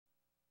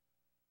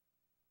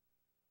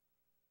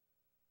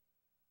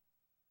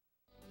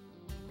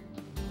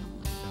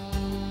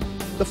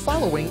The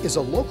following is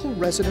a local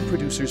resident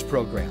producers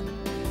program.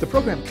 The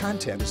program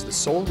content is the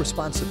sole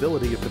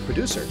responsibility of the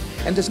producer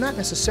and does not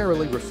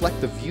necessarily reflect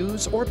the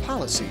views or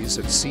policies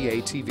of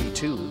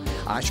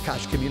CATV2,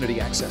 Oshkosh Community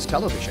Access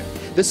Television,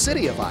 the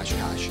City of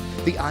Oshkosh,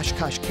 the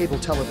Oshkosh Cable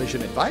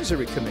Television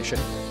Advisory Commission,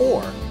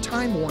 or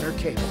Time Warner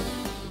Cable.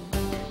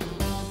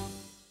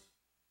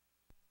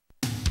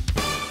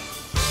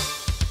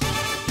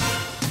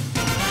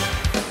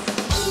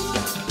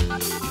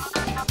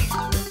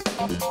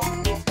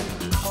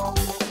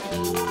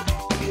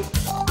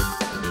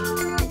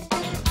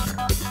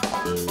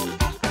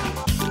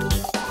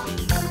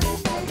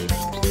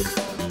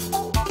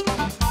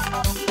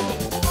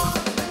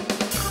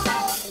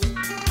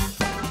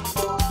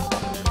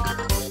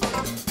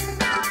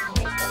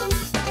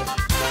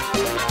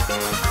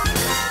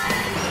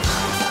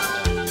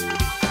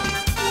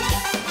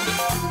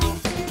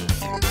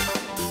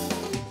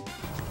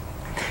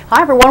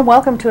 Hi everyone,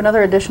 welcome to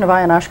another edition of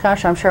Eye on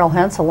Oshkosh. I'm Cheryl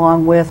Hentz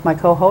along with my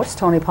co-host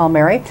Tony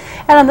Palmeri.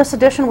 And on this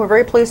edition we're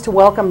very pleased to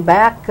welcome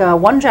back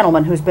one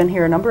gentleman who's been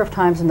here a number of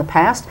times in the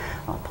past,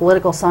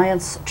 political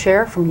science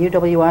chair from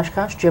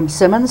UW-Oshkosh, Jim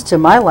Simmons, to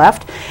my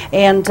left.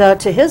 And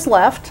to his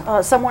left,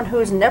 someone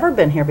who's never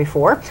been here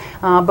before,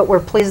 but we're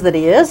pleased that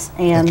he is.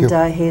 And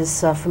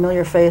he's a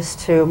familiar face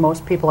to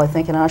most people, I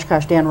think, in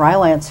Oshkosh, Dan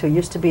Rylance, who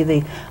used to be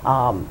the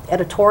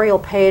editorial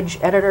page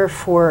editor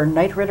for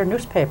Knight Ridder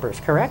newspapers,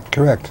 correct?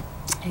 Correct.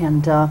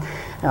 And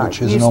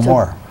which is no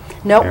more.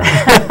 Nope.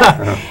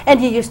 And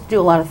he used to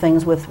do a lot of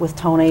things with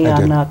Tony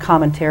on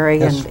commentary,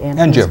 yes.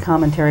 and his Jim.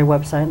 commentary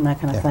website and that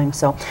kind of thing.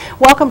 So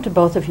welcome to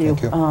both of you,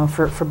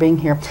 for being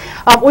here.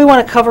 We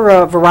want to cover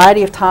a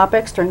variety of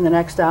topics during the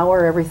next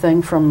hour,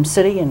 everything from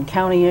city and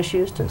county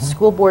issues to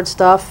school board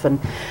stuff and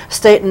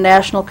state and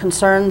national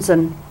concerns.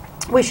 And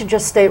we should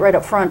just state right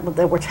up front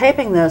that we're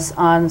taping this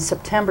on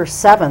September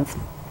 7th.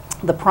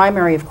 The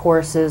primary, of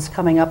course, is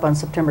coming up on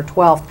September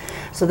 12th.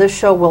 So this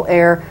show will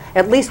air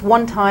at least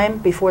one time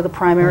before the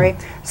primary.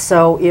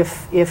 So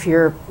if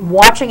you're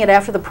watching it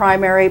after the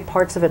primary,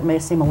 parts of it may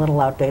seem a little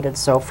outdated,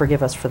 so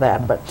forgive us for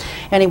that. But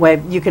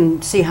anyway, you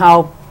can see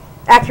how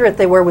accurate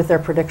they were with their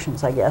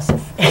predictions, I guess,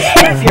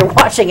 if you're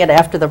watching it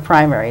after the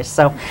primary.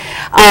 So,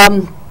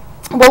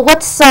 well,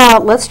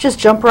 let's just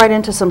jump right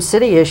into some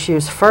city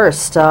issues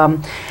first.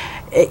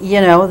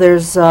 You know,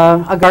 there's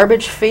a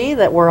garbage fee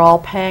that we're all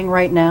paying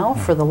right now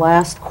for the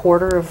last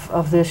quarter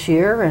of this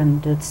year,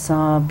 and it's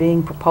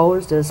being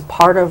proposed as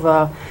part of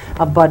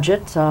a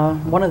budget,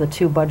 one of the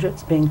two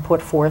budgets being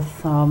put forth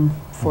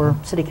for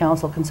City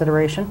Council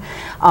consideration.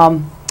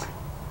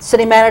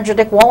 City Manager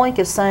Dick Wollink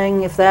is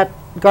saying if that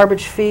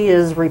garbage fee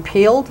is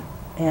repealed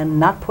and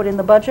not put in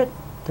the budget,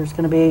 there's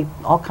going to be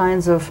all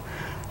kinds of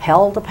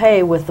hell to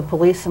pay with the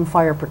police and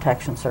fire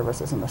protection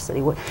services in the city.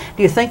 Do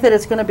you think that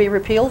it's going to be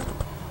repealed?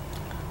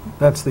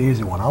 That's the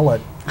easy one. I'll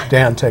let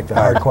Dan take the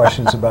hard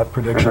questions about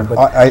prediction. But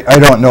I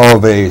don't know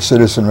of a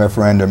citizen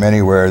referendum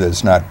anywhere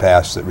that's not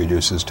passed that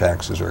reduces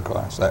taxes or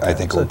costs. I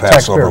think it will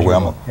pass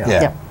overwhelmingly.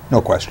 Yeah,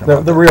 no question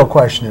about the real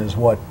question is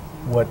what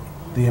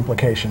the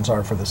implications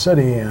are for the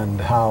city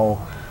and how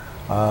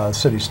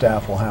city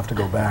staff will have to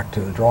go back to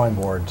the drawing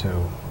board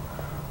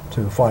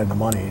to find the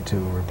money to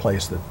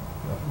replace the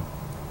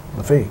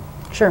fee.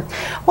 Sure.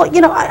 Well, you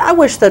know, I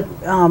wish that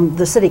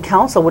the City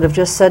Council would have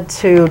just said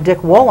to Dick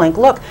Wollink,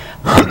 look,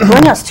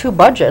 bring us two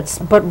budgets,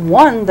 but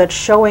one that's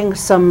showing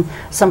some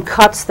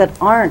cuts that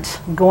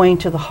aren't going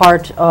to the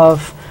heart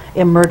of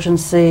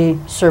emergency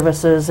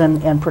services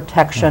and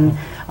protection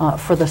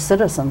for the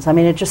citizens. I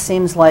mean, it just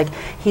seems like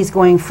he's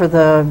going for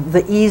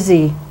the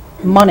easy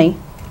money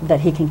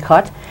that he can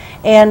cut,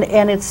 and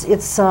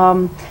it's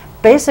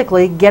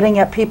basically getting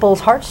at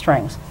people's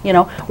heartstrings. You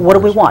know, what do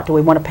we want? Do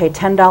we want to pay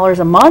 $10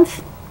 a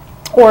month?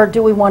 Or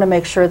do we want to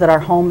make sure that our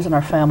homes and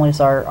our families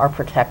are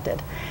protected?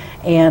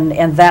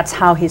 And that's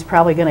how he's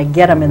probably going to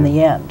get them in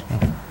the end.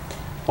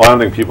 Well, I don't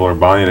think people are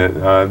buying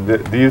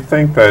it. Do you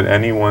think that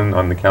anyone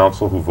on the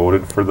council who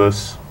voted for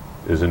this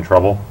is in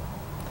trouble?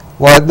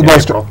 Well, the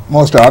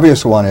most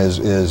obvious one is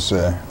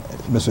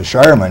Mrs.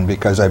 Shireman,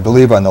 because I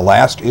believe on the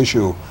last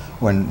issue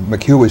when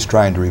McHugh was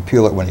trying to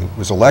repeal it when he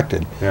was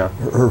elected,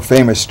 her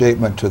famous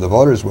statement to the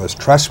voters was,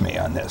 trust me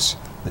on this,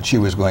 that she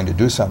was going to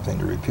do something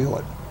to repeal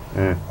it.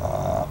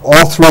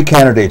 All three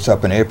candidates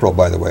up in April,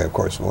 by the way, of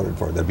course, voted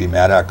for it. There'd be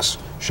Maddox,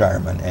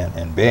 Shireman,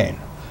 and Bain.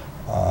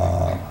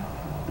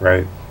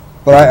 Right.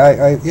 But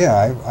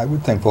I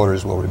would think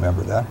voters will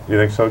remember that. You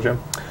think so,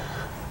 Jim?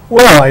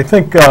 Well, I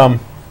think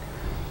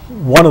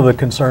one of the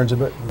concerns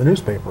about the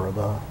newspaper,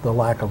 the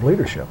lack of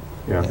leadership.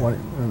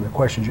 And the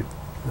questions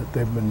that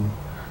they've been,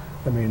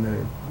 I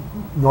mean,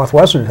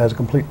 Northwestern has a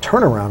complete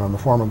turnaround on the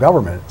form of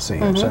government, it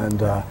seems, and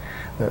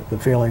the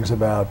feelings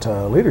about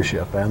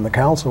leadership. And the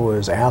council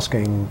is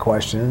asking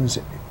questions,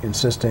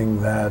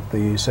 insisting that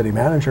the city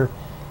manager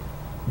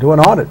do an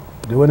audit,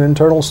 do an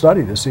internal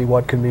study to see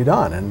what can be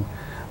done. And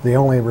the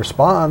only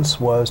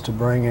response was to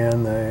bring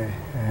in the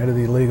head of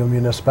the League of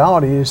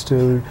Municipalities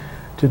to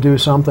do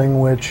something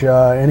which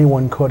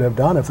anyone could have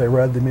done if they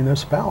read the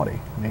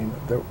municipality. I mean,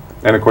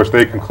 and of course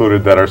they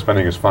concluded that our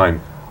spending is fine.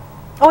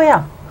 Oh,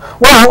 yeah.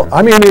 Well,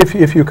 I mean,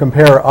 if you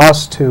compare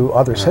us to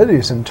other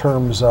cities in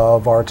terms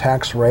of our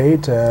tax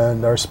rate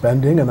and our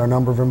spending and our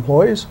number of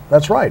employees,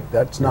 that's right.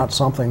 That's not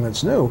something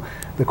that's new.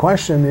 The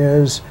question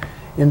is,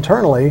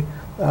 internally,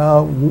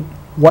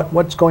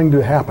 what's going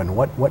to happen?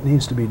 What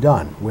needs to be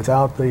done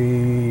without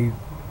the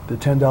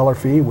 $10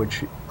 fee,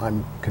 which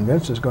I'm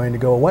convinced is going to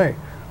go away?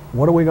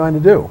 What are we going to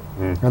do?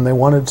 And they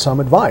wanted some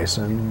advice,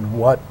 and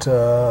what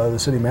the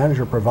city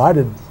manager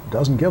provided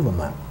doesn't give them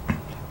that.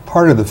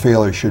 Part of the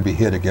failure should be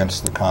hit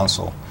against the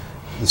council.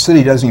 The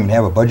city doesn't even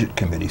have a budget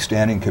committee,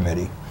 standing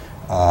committee.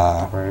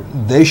 Right.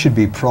 They should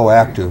be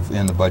proactive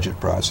in the budget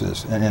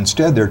process, and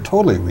instead they're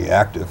totally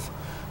reactive.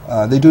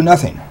 They do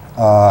nothing.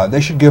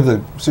 They should give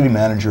the city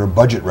manager a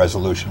budget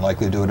resolution like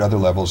they do at other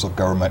levels of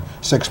government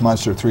 6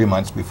 months or 3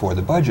 months before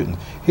the budget. And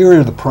here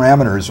are the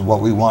parameters of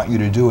what we want you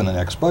to do in the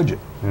next budget.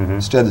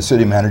 Instead, the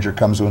city manager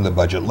comes in the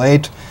budget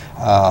late,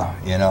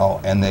 you know,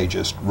 and they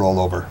just roll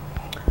over.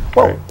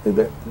 Well,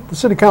 the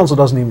city council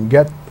doesn't even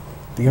get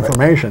the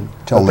information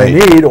Till that they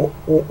late. need, or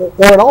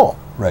at all.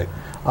 Right.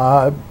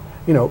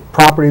 You know,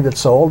 property that's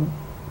sold,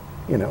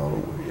 you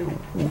know,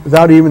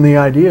 without even the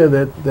idea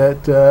that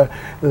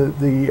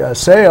the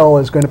sale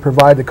is going to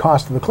provide the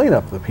cost of the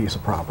cleanup of the piece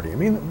of property. I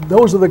mean,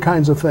 those are the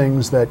kinds of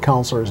things that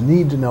councilors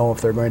need to know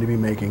if they're going to be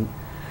making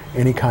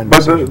any kind of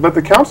decision. But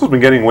the council's been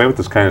getting away with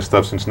this kind of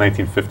stuff since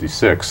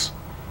 1956.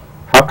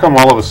 How come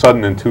all of a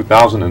sudden in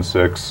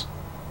 2006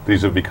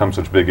 these have become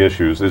such big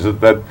issues? Is it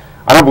that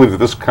I don't believe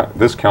that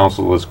this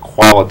council is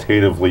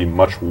qualitatively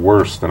much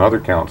worse than other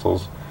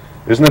councils?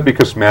 Isn't it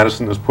because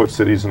Madison has put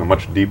cities in a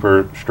much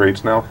deeper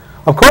straits now?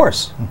 Of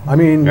course. I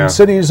mean,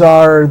 cities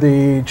are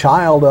the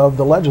child of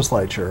the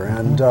legislature,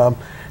 and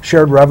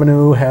shared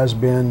revenue has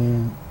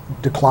been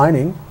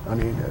declining. I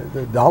mean,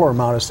 the dollar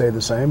amount has stayed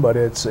the same, but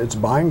its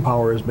buying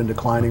power has been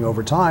declining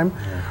over time.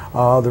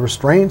 The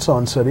restraints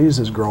on cities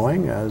is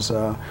growing as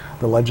the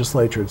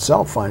legislature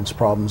itself finds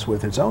problems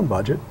with its own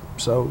budget.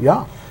 So,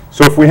 yeah.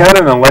 So if we had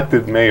an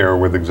elected mayor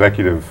with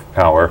executive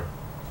power,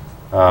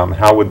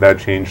 how would that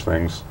change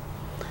things?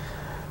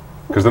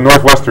 Because the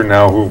Northwestern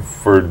now, who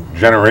for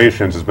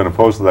generations has been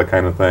opposed to that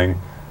kind of thing,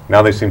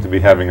 now they seem to be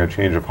having a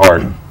change of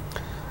heart.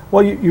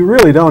 Well, you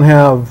really don't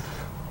have,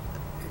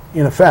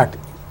 in effect,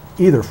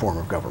 either form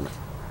of government.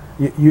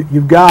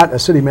 You've got a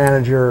city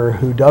manager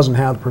who doesn't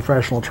have the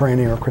professional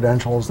training or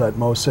credentials that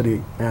most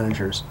city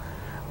managers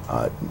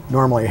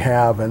normally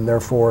have, and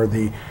therefore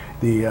the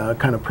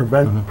kind of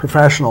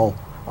professional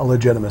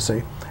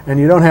legitimacy. And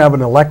you don't have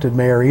an elected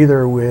mayor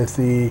either with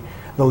the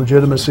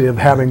legitimacy of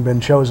having been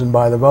chosen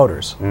by the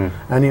voters.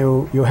 And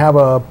you have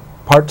a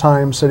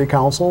part-time city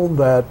council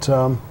that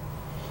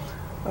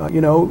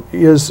you know,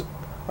 is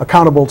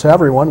accountable to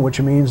everyone,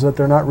 which means that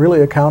they're not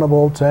really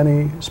accountable to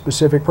any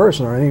specific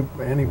person or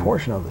any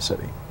portion of the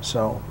city.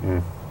 So,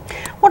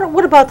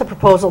 what about the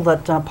proposal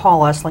that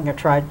Paul Esslinger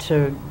tried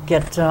to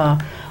get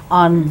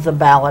on the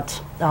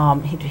ballot?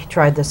 He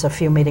tried this a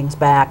few meetings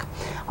back,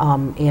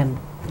 and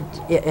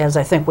as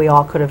I think we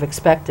all could have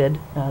expected,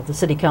 the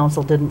city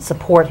council didn't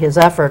support his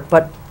effort,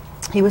 but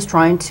he was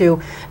trying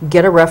to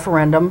get a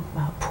referendum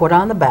put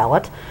on the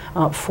ballot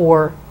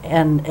for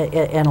an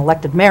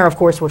elected mayor, of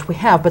course, which we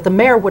have, but the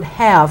mayor would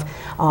have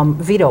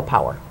veto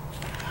power.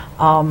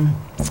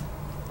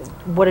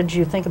 What did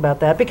you think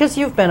about that? Because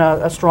you've been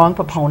a strong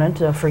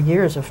proponent for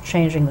years of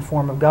changing the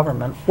form of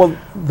government. well,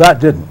 that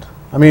didn't.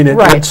 I mean,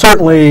 it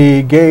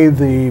certainly gave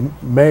the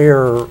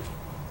mayor,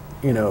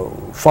 you know,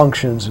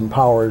 functions and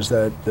powers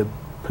that the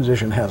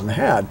position hasn't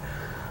had.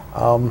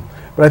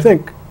 But I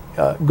think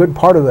a good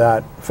part of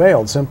that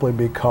failed simply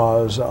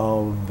because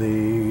of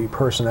the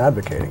person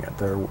advocating it.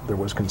 There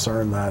was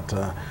concern that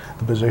the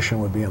position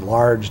would be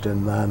enlarged,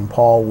 and then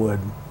Paul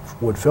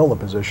would fill the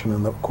position,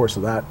 and of course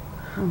that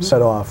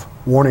set off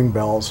warning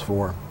bells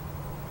for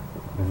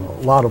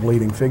a lot of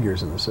leading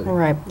figures in the city.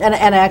 Right, and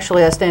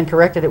actually, I stand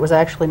corrected. It was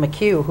actually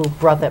McHugh who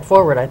brought that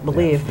forward, I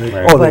believe.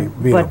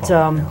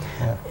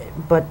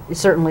 But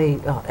certainly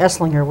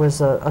Esslinger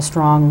was a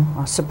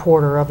strong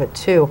supporter of it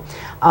too.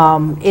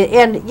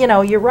 And you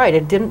know, you're right,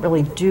 it didn't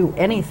really do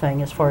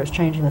anything as far as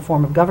changing the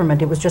form of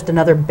government. It was just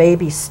another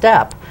baby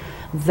step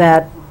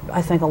that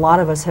I think a lot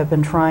of us have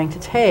been trying to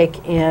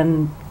take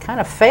in kind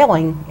of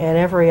failing at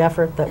every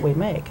effort that we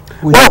make.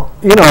 Well,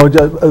 you know,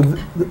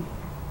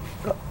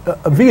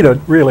 a veto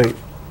really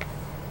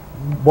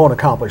won't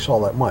accomplish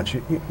all that much.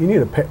 You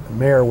need a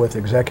mayor with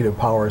executive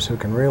powers who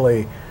can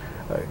really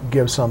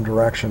give some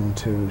direction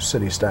to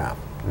city staff.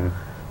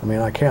 I mean,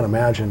 I can't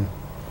imagine,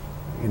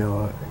 you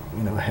know,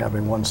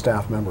 having one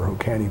staff member who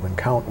can't even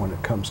count when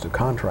it comes to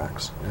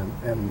contracts,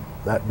 and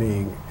that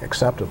being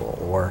acceptable,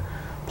 or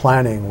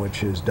planning,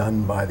 which is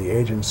done by the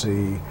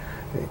agency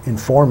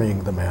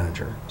informing the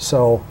manager.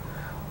 So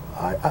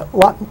a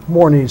lot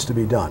more needs to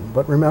be done.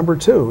 But remember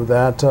too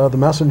that the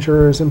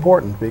messenger is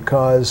important,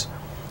 because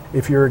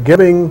if you're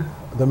giving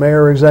the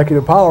mayor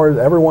executive powers,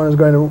 everyone is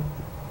going to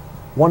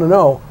want to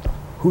know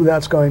who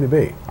that's going to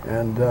be.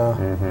 And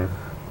Dan,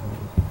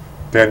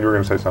 you were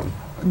going to say something.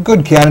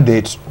 Good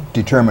candidates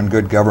determine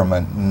good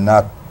government,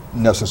 not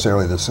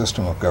necessarily the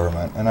system of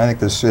government. And I think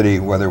the city,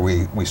 whether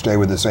we stay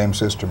with the same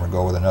system or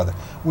go with another,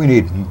 we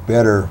need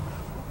better,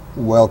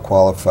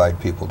 well-qualified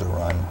people to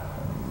run.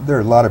 There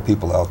are a lot of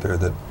people out there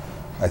that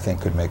I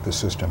think could make the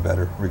system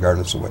better,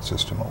 regardless of what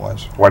system it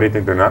was. Why do you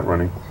think they're not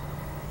running?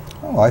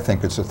 Oh, I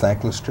think it's a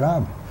thankless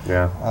job.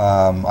 Yeah.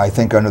 I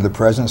think under the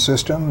present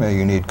system,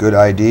 you need good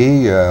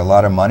ID, a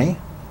lot of money.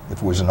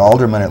 If it was an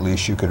alderman, at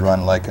least you could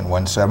run like in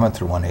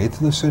 1/7 or 1/8 of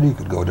the city. You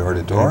could go door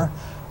to door.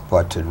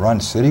 But to run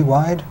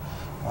citywide,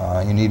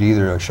 you need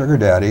either a sugar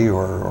daddy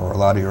or a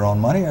lot of your own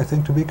money, I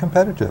think, to be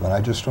competitive. And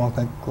I just don't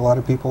think a lot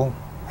of people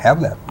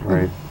have that.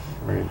 Right,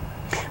 right.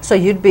 So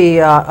you'd be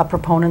a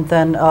proponent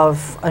then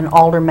of an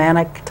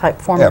aldermanic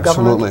type form of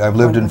government? Absolutely. I've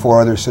lived in 4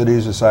 other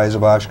cities the size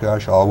of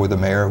Oshkosh, all with a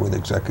mayor, with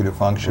executive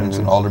functions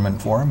and alderman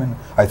form, and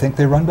I think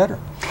they run better.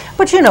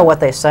 But you know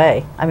what they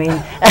say. I mean,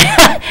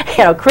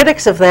 you know,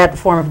 critics of that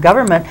form of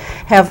government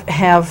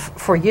have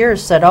for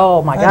years said,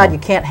 oh my God, you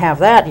can't have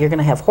that. You're going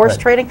to have horse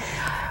trading.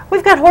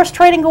 We've got horse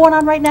trading going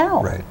on right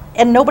now. Right.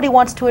 And nobody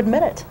wants to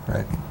admit it.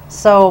 Right.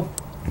 So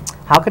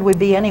how could we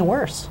be any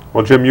worse?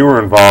 Well, Jim, you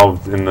were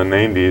involved in the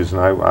 90s,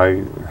 and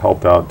I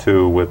helped out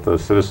too with the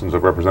Citizens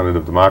of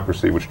Representative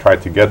Democracy, which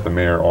tried to get the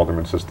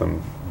mayor-alderman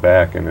system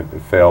back, and it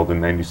failed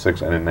in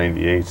 96 and in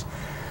 98.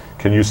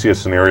 Can you see a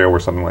scenario where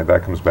something like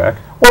that comes back?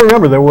 Well,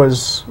 remember, there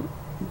was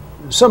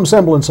some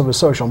semblance of a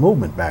social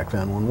movement back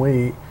then. When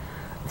we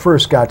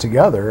first got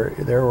together,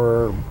 there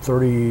were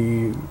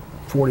 30,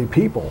 40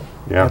 people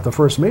at the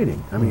first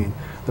meeting. I mean,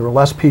 there were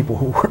less people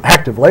who were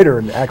active later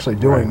and actually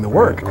doing the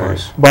work.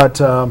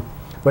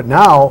 But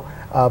now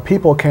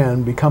people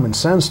can become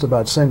incensed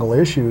about single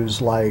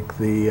issues like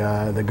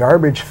the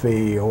garbage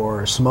fee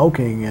or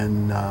smoking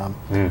in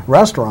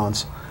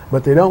restaurants,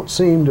 but they don't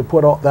seem to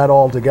put that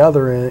all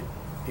together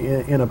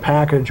in a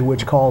package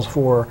which calls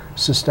for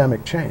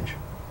systemic change.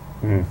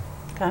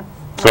 Okay.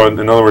 So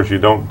in other words, you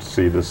don't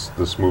see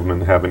this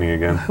movement happening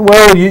again?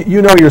 Well,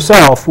 you know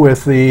yourself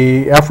with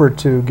the effort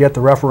to get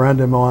the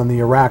referendum on the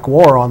Iraq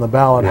War on the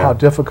ballot, how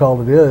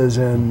difficult it is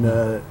in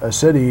a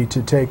city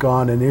to take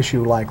on an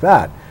issue like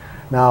that.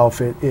 Now,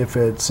 if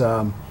it's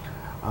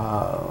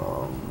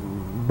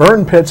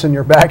burn pits in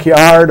your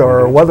backyard,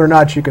 or whether or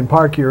not you can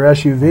park your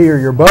SUV or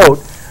your boat,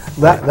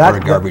 that or a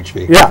garbage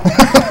fee. Yeah.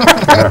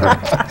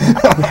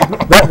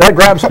 that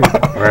grabs people.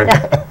 Right.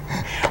 Yeah.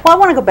 Well, I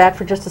want to go back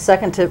for just a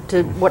second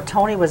to what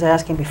Tony was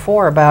asking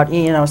before about,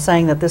 you know,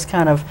 saying that this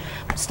kind of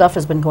stuff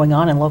has been going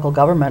on in local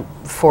government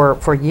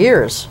for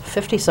years,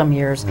 50-some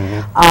years.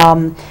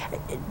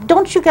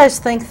 Don't you guys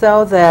think,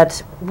 though,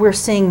 that we're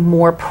seeing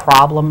more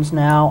problems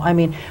now? I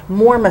mean,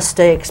 more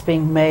mistakes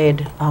being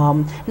made,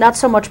 not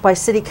so much by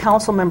city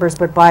council members,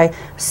 but by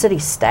city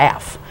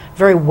staff,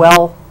 very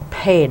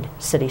well-paid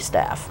city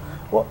staff.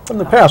 Well, in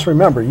the past,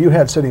 remember, you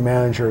had city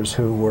managers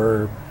who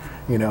were,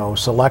 you know,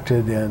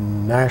 selected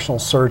in national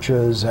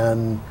searches,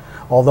 and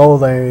although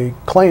they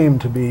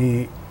claimed to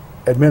be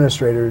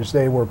administrators,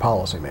 they were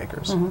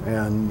policymakers,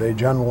 and they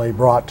generally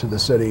brought to the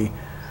city,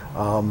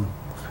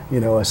 you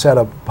know, a set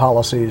of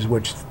policies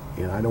which,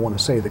 you know, I don't want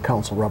to say the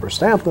council rubber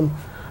stamped them,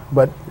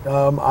 but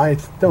I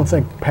don't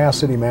think past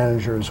city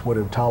managers would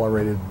have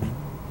tolerated,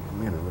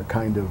 you know, the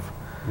kind of,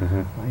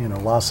 you know,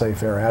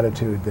 laissez-faire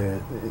attitude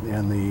that,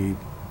 and the,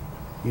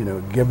 you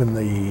know, given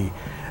the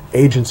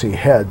agency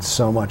heads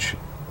so much,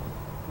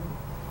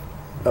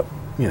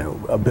 you know,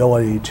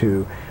 ability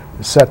to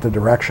set the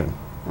direction.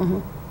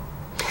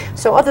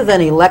 So other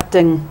than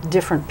electing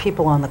different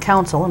people on the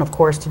council, and of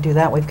course to do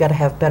that we've got to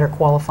have better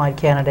qualified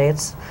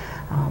candidates,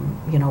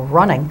 you know,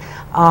 running,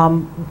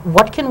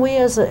 what can we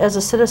as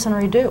a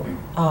citizenry do?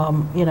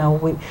 You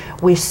know,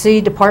 we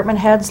see department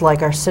heads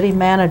like our city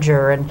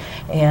manager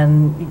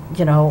and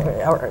you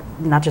know,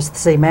 not just the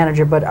city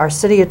manager, but our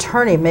city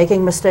attorney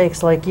making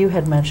mistakes like you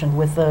had mentioned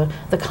with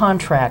the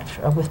contract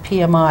with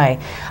PMI.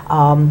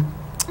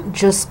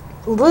 Just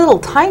little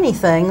tiny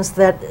things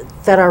that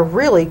are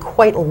really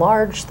quite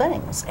large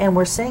things, and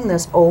we're seeing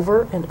this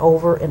over and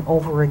over and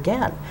over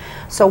again.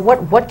 So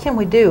what can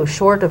we do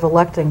short of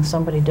electing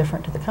somebody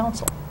different to the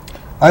council?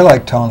 I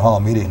like town hall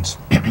meetings,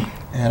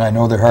 and I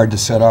know they're hard to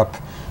set up,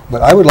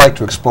 but I would like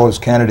to expose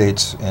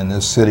candidates in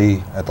this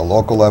city at the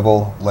local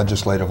level,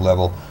 legislative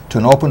level, to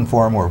an open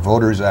forum where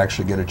voters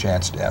actually get a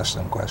chance to ask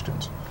them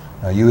questions.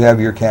 Now, you have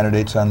your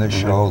candidates on this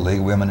show,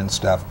 League Women and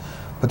stuff,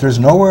 but there's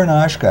nowhere in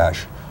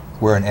Oshkosh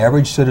where an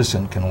average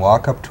citizen can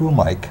walk up to a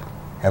mic,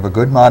 have a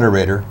good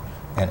moderator,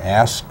 and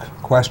ask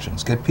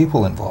questions, get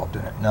people involved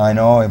in it. Now, I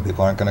know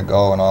people aren't going to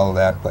go and all of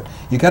that, but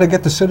you got to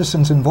get the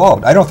citizens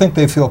involved. I don't think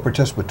they feel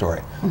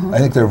participatory. I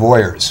think they're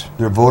voyeurs.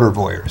 They're voter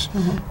voyeurs.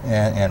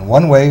 And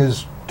one way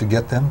is to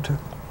get them to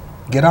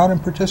get out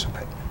and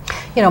participate.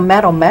 You know,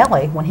 Matt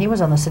O'Malley, when he was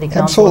on the city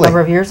council a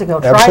number of years ago,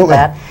 tried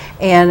that,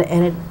 and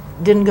it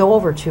didn't go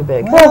over too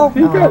big. Well,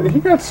 he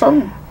got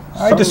some.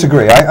 I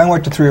disagree. I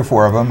went to 3 or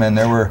 4 of them, and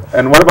there were...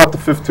 And what about the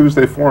Fifth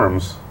Tuesday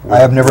forums? I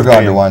have never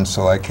gone to one,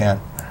 so I can't...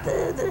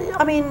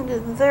 I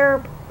mean,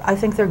 they're I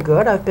think they're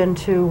good. I've been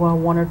to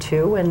one or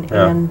two, and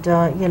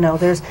you know,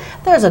 there's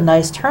a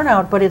nice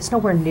turnout, but it's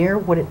nowhere near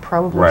what it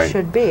probably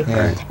should be.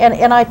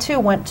 And I too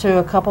went to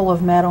a couple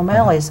of Matt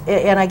O'Malley's,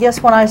 and I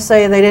guess when I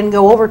say they didn't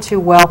go over too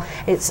well,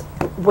 it's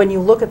when you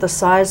look at the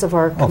size of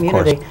our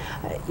community.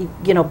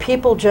 You know,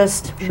 people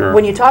just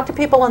when you talk to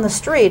people on the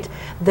street,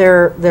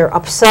 they're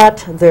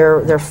upset,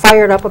 they're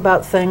fired up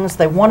about things,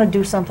 they want to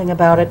do something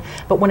about it,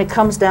 but when it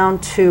comes down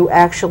to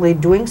actually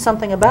doing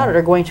something about it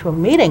or going to a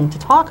meeting to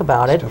talk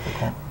about it,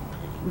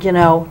 you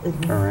know,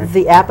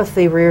 the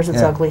apathy rears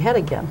its ugly head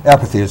again.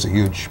 Apathy is a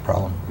huge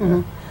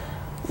problem.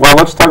 Well,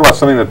 let's talk about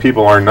something that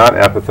people are not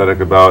apathetic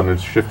about, and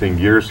it's shifting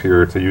gears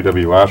here to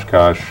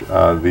UW-Oshkosh.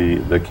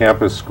 The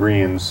campus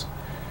screens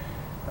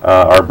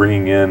are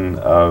bringing in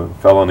a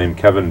fellow named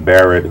Kevin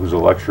Barrett, who's a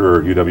lecturer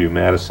at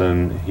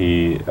UW-Madison.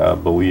 He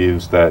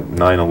believes that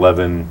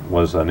 9/11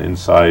 was an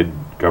inside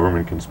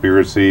government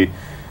conspiracy.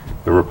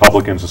 The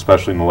Republicans,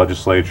 especially in the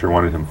legislature,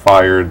 wanted him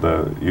fired.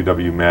 The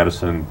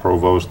UW-Madison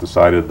provost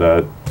decided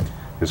that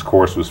his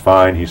course was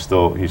fine. He's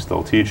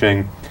still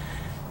teaching.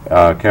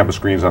 Campus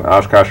Screens on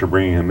Oshkosh are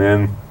bringing him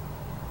in.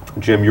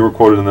 Jim, you were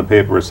quoted in the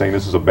paper as saying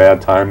this is a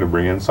bad time to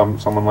bring in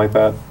someone like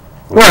that.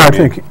 Well, I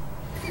think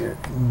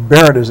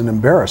Barrett is an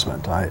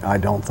embarrassment. I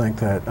don't think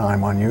that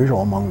I'm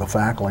unusual among the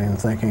faculty in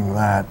thinking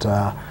that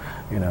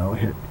you know,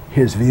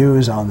 his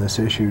views on this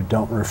issue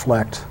don't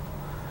reflect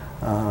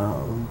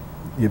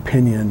the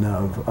opinion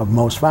of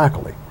most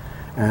faculty.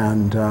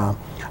 And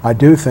I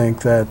do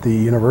think that the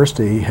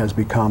university has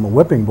become a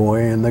whipping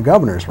boy in the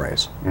governor's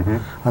race.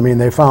 I mean,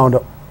 they found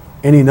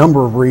any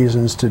number of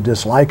reasons to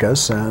dislike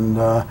us, and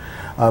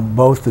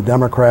both the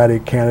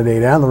Democratic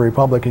candidate and the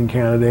Republican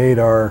candidate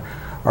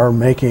are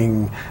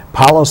making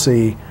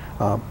policy,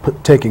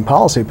 taking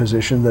policy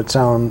positions that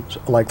sound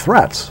like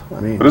threats. I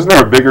mean, but isn't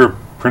there a bigger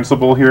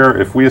principle here?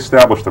 If we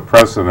establish the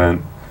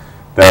precedent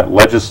that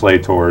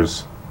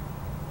legislators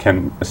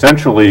can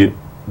essentially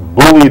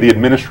bully the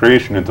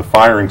administration into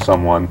firing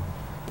someone,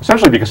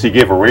 essentially because he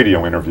gave a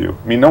radio interview.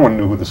 I mean, no one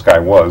knew who this guy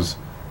was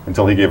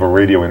until he gave a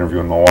radio interview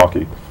in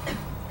Milwaukee.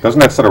 Doesn't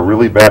that set a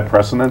really bad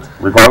precedent,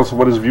 regardless of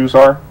what his views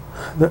are?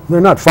 They're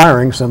not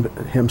firing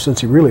him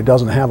since he really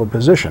doesn't have a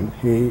position.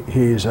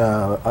 He's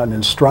an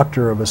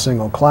instructor of a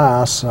single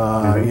class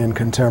in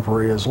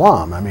contemporary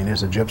Islam. I mean,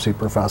 he's a gypsy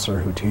professor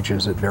who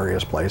teaches at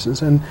various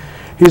places, and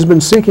he's been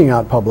seeking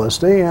out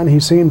publicity, and he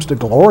seems to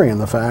glory in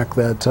the fact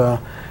that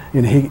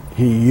you know,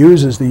 he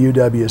uses the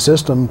UW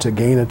system to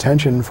gain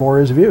attention for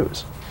his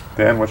views.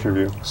 Dan, what's your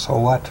view? So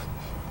what?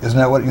 Isn't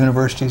that what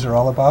universities are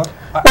all about?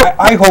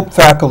 I hope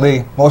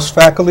faculty, most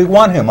faculty,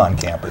 want him on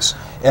campus.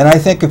 And I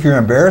think if you're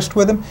embarrassed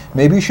with him,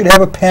 maybe you should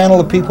have a panel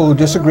of people who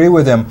disagree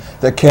with him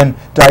that can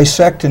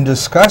dissect and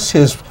discuss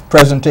his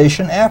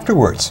presentation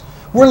afterwards.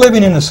 We're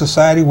living in a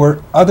society where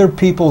other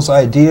people's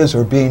ideas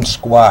are being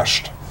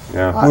squashed.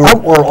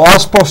 We're all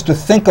supposed to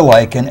think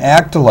alike and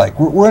act alike.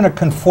 We're in a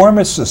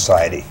conformist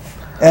society.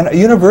 And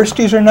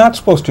universities are not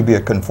supposed to be a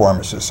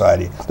conformist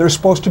society. They're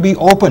supposed to be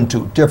open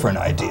to different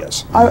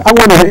ideas. I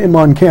want him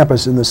on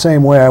campus in the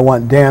same way I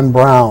want Dan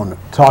Brown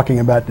talking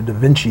about the Da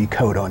Vinci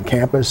Code on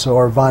campus,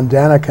 or Von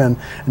Daniken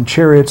and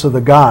Chariots of the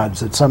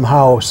Gods, that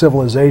somehow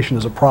civilization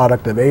is a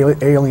product of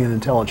alien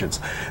intelligence.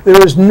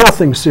 There is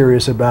nothing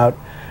serious about,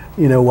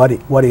 you know,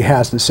 what he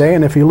has to say,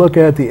 and if you look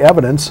at the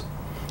evidence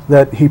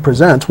that he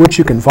presents, which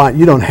you can find,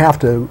 you don't have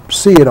to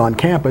see it on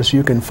campus,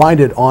 you can find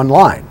it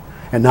online.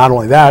 And not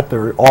only that,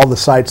 there are all the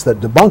sites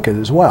that debunk it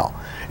as well.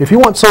 If you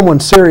want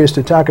someone serious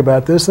to talk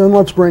about this, then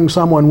let's bring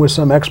someone with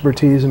some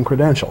expertise and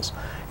credentials.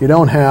 You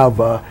don't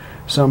have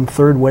some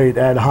third-rate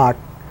ad hoc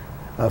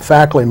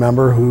faculty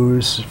member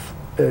whose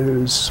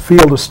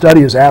field of study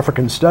is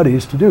African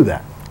studies to do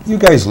that. You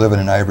guys live in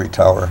an ivory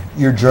tower.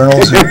 Your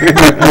journals, you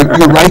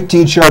write to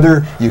each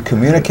other, you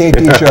communicate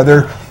to each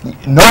other.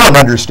 No one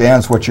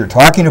understands what you're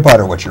talking about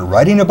or what you're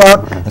writing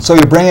about, and so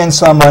you bring in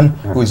someone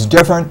who's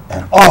different,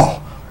 and oh,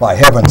 my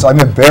heavens,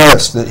 I'm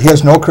embarrassed that he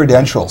has no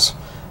credentials.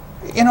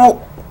 You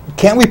know,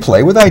 can't we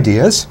play with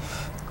ideas?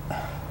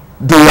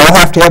 Do we all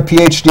have to have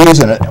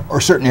PhDs in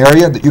a certain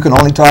area that you can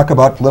only talk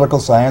about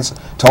political science?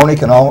 Tony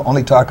can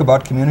only talk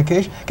about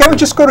communication? Can't we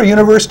just go to a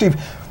university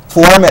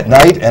forum at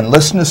night and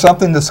listen to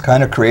something that's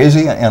kind of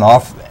crazy and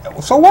off?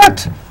 So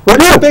what?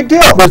 What's the big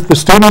deal? The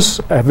students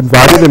have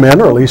invited him in,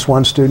 or at least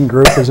one student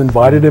group has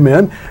invited him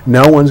in.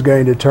 No one's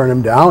going to turn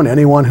him down.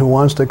 Anyone who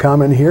wants to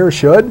come in here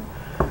should.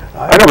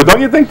 I know, but don't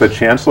you think the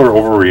chancellor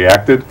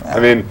overreacted? I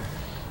mean,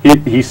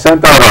 he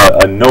sent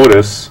out a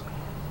notice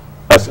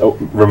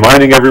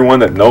reminding everyone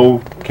that no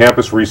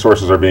campus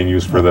resources are being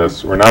used for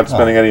this. We're not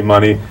spending any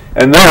money.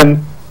 And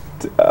then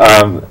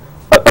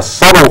a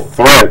subtle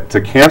threat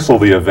to cancel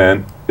the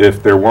event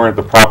if there weren't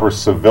the proper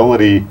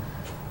civility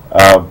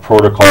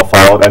protocol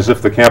followed, as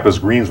if the campus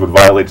greens would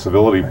violate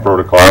civility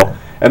protocol.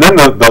 And then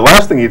the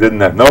last thing he did in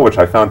that note, which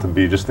I found to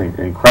be just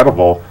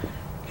incredible,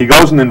 he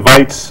goes and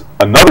invites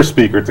another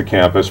speaker to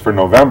campus for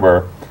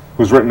November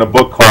who's written a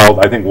book called,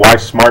 I think, Why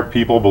Smart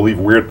People Believe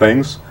Weird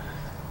Things.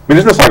 I mean,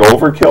 isn't this like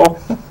overkill?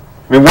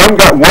 I mean,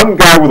 one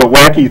guy with a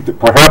wacky,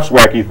 perhaps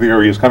wacky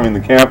theory is coming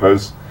to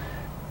campus,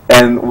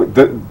 And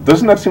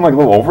doesn't that seem like a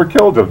little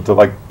overkill to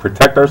like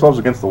protect ourselves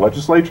against the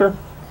legislature?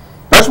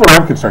 That's what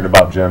I'm concerned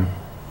about, Jim.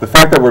 The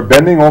fact that we're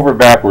bending over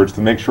backwards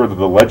to make sure that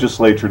the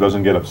legislature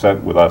doesn't get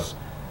upset with us,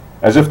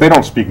 as if they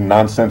don't speak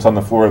nonsense on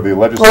the floor of the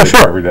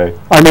legislature every day.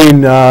 I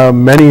mean,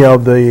 many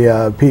of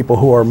the people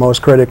who are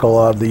most critical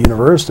of the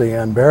university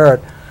and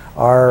Barrett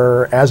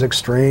are as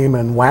extreme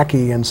and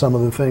wacky in some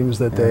of the things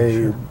that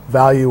they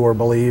value or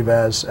believe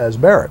as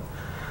Barrett.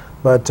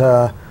 But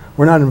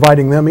we're not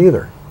inviting them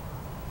either.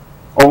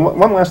 Oh,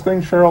 one last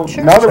thing, Cheryl.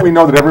 Sure. Now that we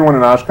know that everyone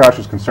in Oshkosh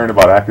is concerned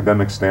about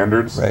academic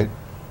standards, Right.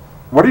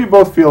 what do you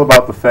both feel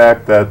about the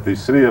fact that the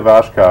city of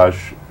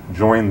Oshkosh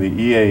joined the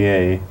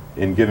EAA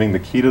in giving the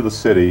key to the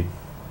city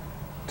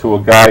to a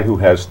guy who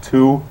has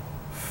 2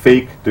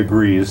 fake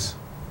degrees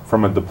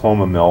from a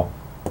diploma mill?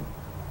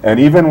 And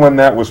even when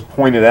that was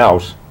pointed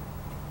out,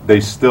 they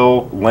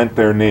still lent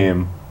their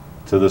name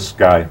to this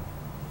guy.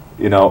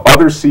 You know,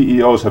 other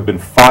CEOs have been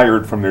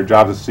fired from their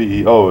jobs as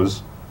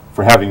CEOs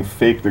for having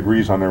fake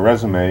degrees on their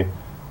resume.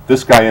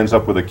 This guy ends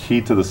up with a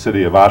key to the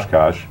city of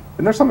Oshkosh.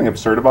 Isn't there something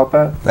absurd about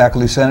that?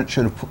 Faculty Senate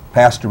should have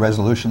passed a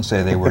resolution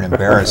say they were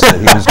embarrassed that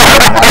he was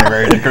getting an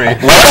honorary degree.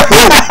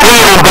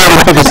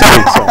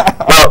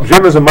 Well,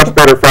 Jim is a much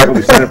better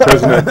faculty senate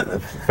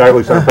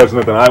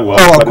president than I was.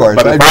 Oh, of course.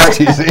 But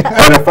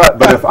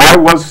But if I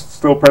was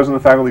still president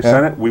of faculty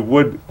senate,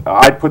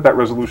 I'd put that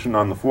resolution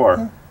on the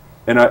floor.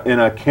 In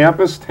a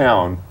campus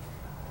town,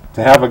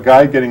 to have a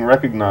guy getting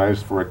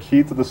recognized for a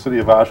key to the city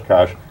of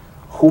Oshkosh,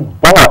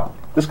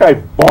 this guy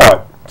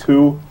bought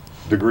 2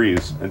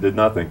 degrees and did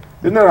nothing.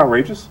 Isn't that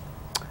outrageous?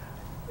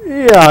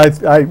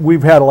 Yeah,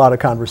 we've had a lot of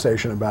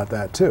conversation about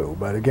that too.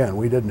 But again,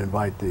 we didn't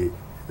invite the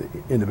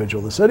individual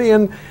of the city.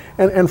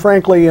 And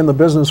frankly, in the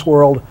business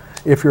world,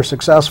 if you're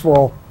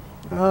successful,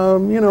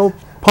 you know,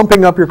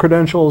 pumping up your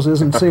credentials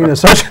isn't seen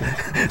as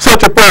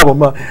such a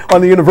problem.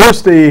 On the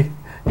university,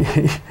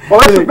 well,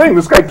 that's the thing.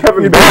 This guy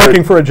Kevin you'd Barrett. be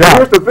looking for a job.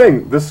 Here's the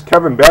thing. This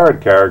Kevin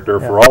Barrett character,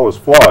 for all his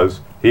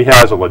flaws, he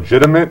has a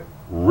legitimate,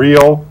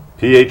 real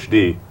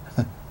PhD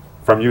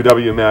from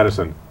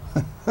UW-Madison,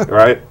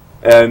 right?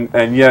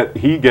 And yet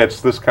he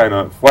gets this kind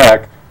of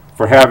flack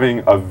for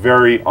having a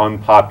very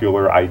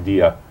unpopular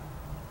idea.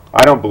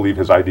 I don't believe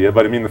his idea,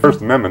 but I mean the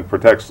First Amendment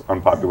protects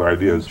unpopular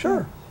ideas.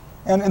 Sure.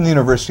 And the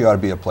university ought to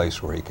be a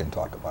place where he can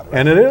talk about it.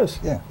 And it is.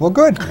 Yeah. Well,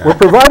 good. We're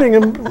providing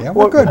him. Yeah,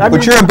 well, good. I But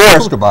mean, you're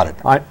embarrassed about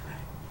it.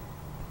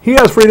 He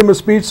has freedom of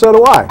speech, so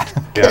do I.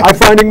 Yeah. I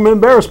find him an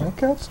embarrassment.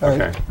 Okay. All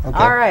right. Okay. Okay.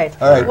 All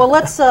right. All right. Well,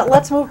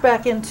 let's move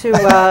back into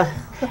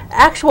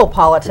actual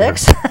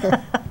politics.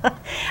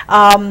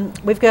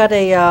 We've got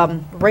a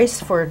race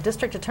for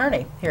district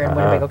attorney here in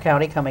Winnebago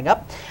County coming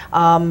up.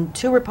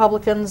 2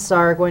 Republicans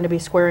are going to be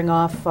squaring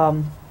off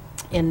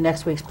in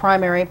next week's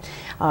primary,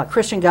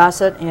 Christian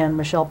Gossett and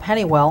Michelle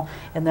Pennywell,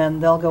 and then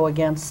they'll go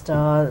against,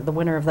 the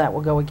winner of that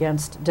will go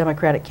against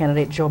Democratic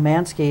candidate Joe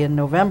Mansky in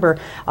November.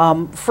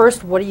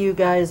 First, what do you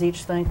guys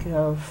each think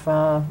of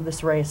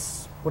this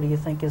race? What do you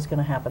think is going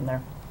to happen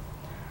there?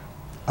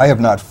 I have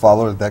not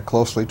followed it that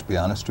closely, to be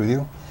honest with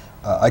you.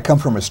 I come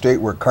from a state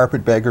where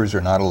carpetbaggers are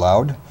not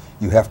allowed.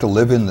 You have to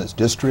live in this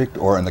district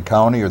or in the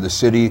county or the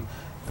city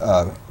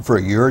for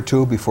a year or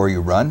 2 before you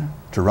run.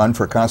 To run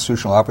for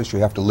constitutional office, you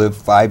have to live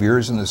 5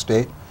 years in the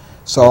state.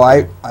 So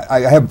I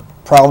have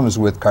problems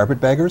with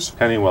carpetbaggers.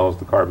 Pennywell is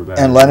the carpetbagger.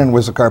 And Lennon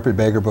was a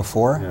carpetbagger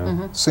before.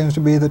 Yeah. Seems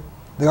to be that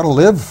they ought to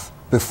live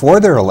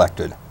before they're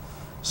elected.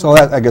 So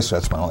I guess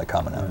that's my only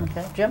comment on it.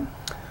 Okay, Jim?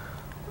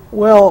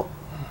 Well,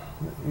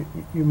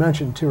 you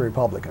mentioned 2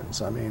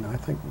 Republicans. I mean, I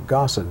think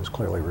Gossett is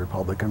clearly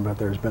Republican, but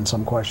there's been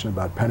some question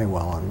about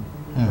Pennywell and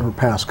her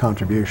past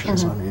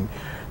contributions. I mean,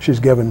 she's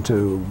given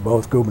to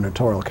both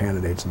gubernatorial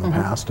candidates in the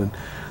past, and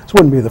this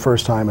wouldn't be the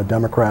first time a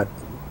Democrat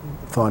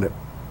thought it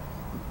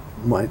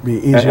might be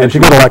easier And to she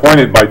get was elected.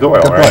 appointed by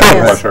Doyle, right?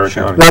 Yes. By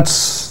County.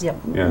 That's Yep.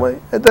 Yeah. well,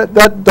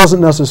 that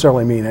doesn't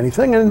necessarily mean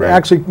anything, and Right.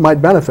 actually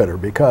might benefit her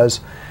because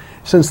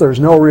since there's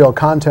no real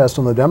contest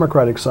on the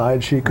Democratic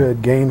side, she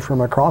could gain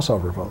from a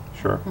crossover vote.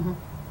 Sure.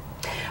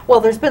 Well,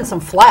 there's been some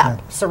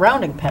flap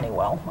surrounding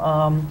Pennywell,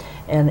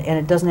 and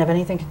it doesn't have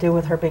anything to do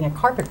with her being a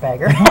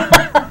carpetbagger.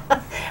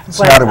 It's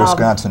not a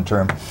Wisconsin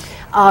term.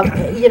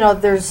 You know,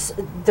 there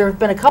have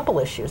been a couple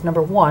issues.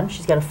 Number one,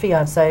 she's got a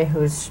fiance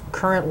who's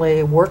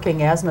currently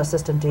working as an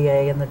assistant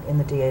DA in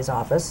the DA's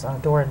office,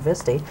 Doran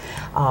Visti.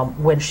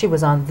 When she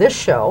was on this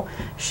show,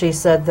 she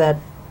said that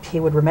he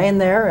would remain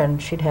there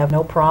and she'd have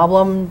no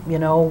problem, you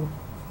know,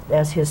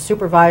 as his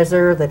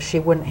supervisor, that she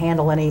wouldn't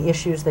handle any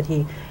issues that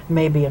he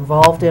may be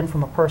involved in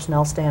from a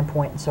personnel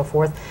standpoint and so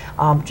forth.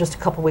 Just a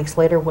couple weeks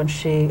later, when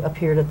she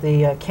appeared at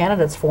the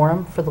candidates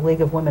forum for the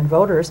League of Women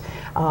Voters,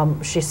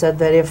 she said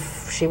that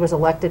if she was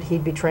elected,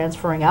 he'd be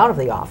transferring out of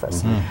the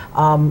office.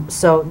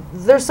 So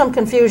there's some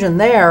confusion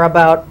there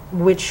about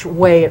which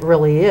way it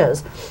really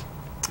is.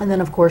 And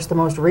then, of course, the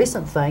most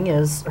recent thing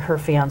is her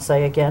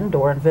fiancé again,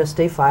 Doran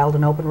Visti, filed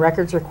an open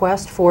records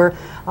request for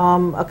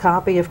a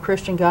copy of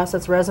Christian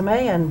Gossett's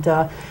resume, and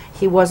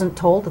he wasn't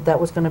told that that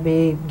was going to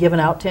be given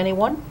out to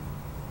anyone.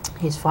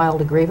 He's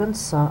filed a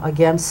grievance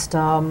against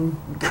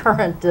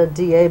current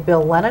DA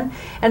Bill Lennon,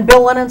 and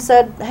Bill Lennon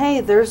said,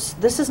 "Hey,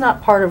 this is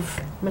not part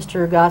of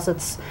Mr.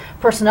 Gossett's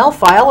personnel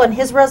file," and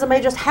his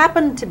resume just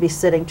happened to be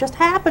sitting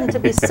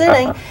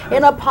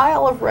in a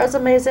pile of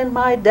resumes in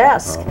my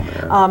desk.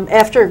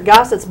 After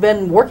Gossett's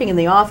been working in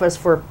the office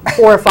for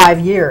 4 or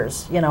 5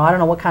 years. You know, I don't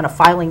know what kind of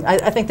filing.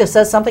 I think this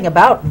says something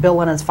about Bill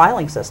Lennon's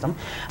filing system.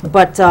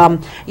 But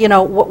you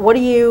know, what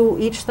do you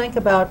each think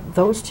about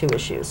those two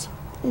issues?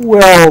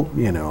 Well,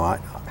 you know,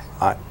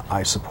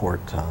 I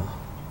support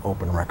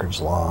open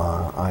records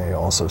law. I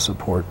also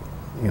support,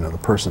 you know, the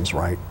person's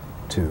right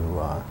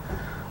to,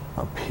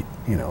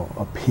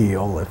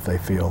 appeal if they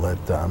feel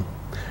that.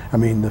 I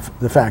mean,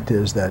 the fact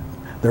is that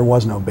there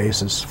was no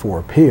basis for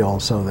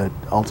appeal, so that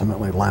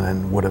ultimately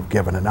Lennon would have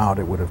given it out.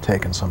 It would have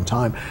taken some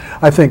time.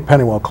 I think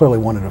Pennywell clearly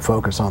wanted to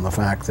focus on the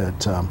fact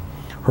that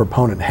her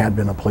opponent had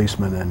been a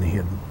policeman and he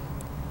had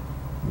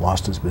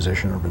lost his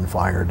position or been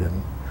fired,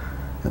 and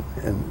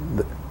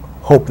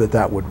hope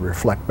that would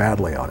reflect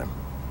badly on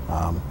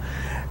him.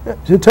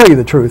 To tell you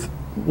the truth,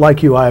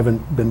 like you, I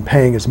haven't been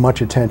paying as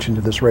much attention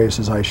to this race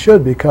as I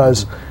should,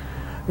 because,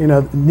 you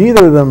know,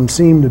 neither of them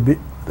seem to be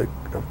the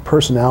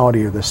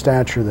personality or the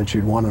stature that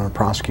you'd want in a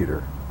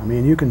prosecutor. I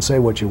mean, you can say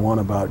what you want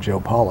about Joe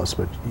Paulus,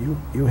 but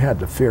you had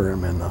to fear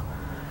him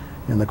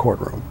in the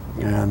courtroom,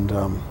 and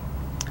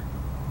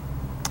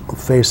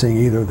facing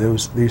either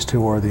these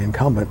two or the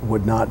incumbent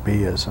would not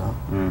be as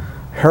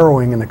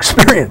harrowing an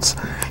experience.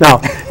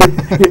 Now,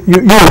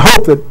 you would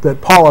hope that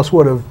Paulus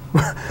would have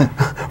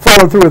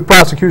followed through with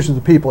prosecutions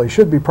of people he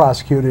should be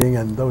prosecuting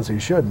and those he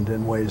shouldn't,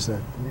 in ways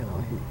that, you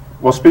know.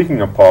 Well, speaking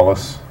of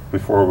Paulus,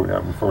 before we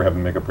have to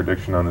make a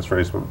prediction on this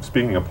race, but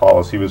speaking of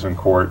Paulus, he was in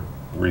court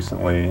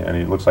recently, and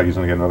he looks like he's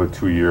going to get another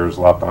 2 years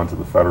lopped onto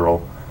the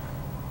federal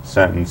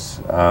sentence.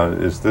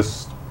 Is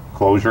this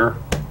closure?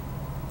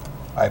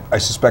 I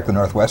suspect the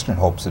Northwestern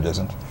hopes it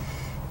isn't.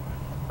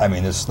 I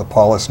mean, it's the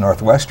Paulus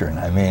Northwestern.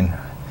 I mean,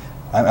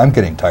 I'm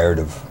getting tired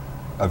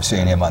of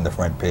seeing him on the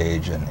front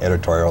page and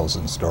editorials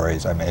and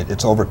stories. I mean,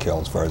 it's overkill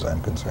as far as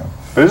I'm concerned.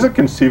 But is it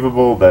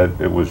conceivable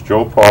that it was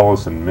Joe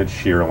Paulus and Mitch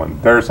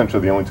Shearland? They're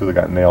essentially the only two that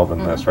got nailed in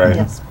this, right?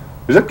 Yes.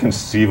 Is it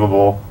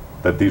conceivable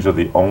that these are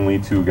the only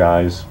two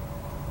guys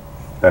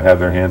that have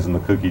their hands in the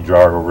cookie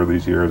jar over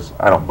these years?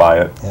 I don't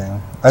buy it.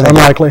 Yeah. It's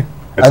unlikely.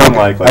 It's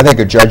unlikely. I think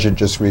a judge that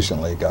just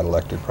recently got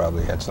elected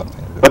probably had something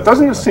to do with it. But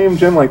doesn't it seem,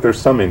 Jim, like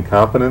there's some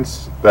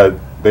incompetence that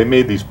they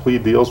made these plea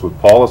deals with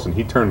Paulus and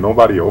he turned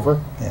nobody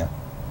over? Yeah.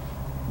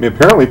 I mean,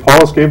 apparently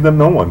Paulus gave them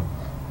no one.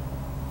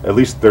 At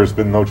least there's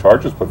been no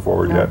charges put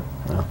forward yet.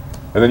 Yeah.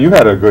 And then you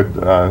had a good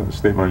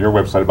statement on your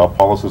website about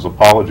Paulus's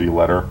apology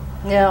letter.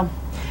 Yeah.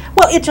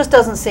 Well, it just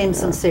doesn't seem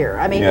sincere.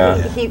 I mean, Yeah.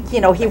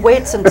 he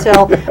waits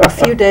until a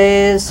few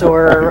days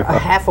or a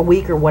half a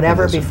week or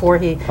whatever before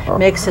he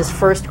makes his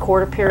first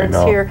court appearance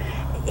here.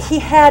 He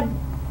had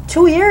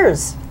 2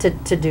 years to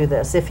do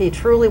this if he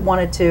truly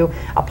wanted to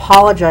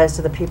apologize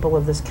to the people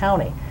of this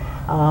county.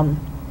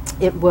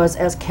 It was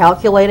as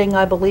calculating,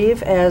 I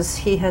believe, as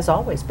he has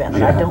always been,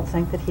 and I don't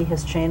think that he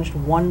has changed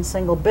one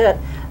single bit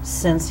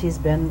since he's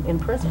been in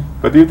prison.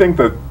 But do you think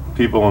that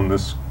people in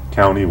this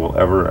county will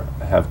ever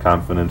have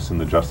confidence in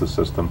the justice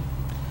system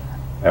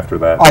after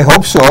that? I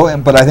hope so,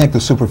 but I think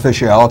the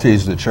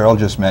superficialities that Cheryl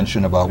just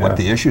mentioned about what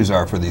the issues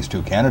are for these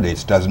two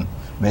candidates doesn't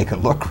make it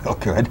look real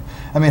good.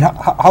 I mean,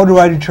 how do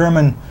I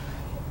determine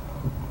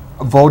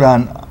vote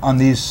on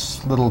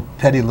these little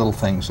petty little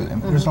things?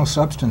 There's no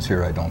substance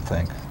here, I don't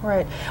think.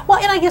 Right. Well,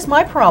 and I guess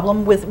my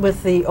problem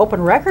with the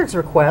open records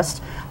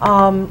request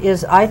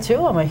is I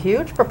too am a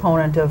huge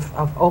proponent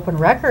of open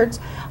records.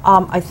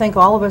 I think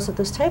all of us at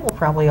this table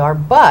probably are,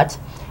 but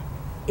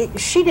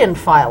she didn't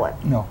file it.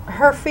 No.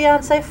 Her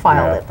fiance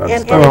filed it,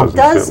 and it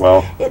does.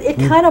 It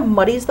kind of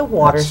muddies the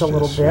waters a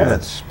little bit.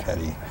 That's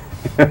petty.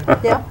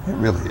 Yeah. It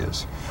really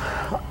is.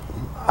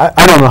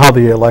 I don't know how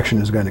the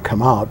election is going to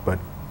come out, but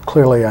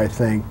clearly I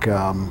think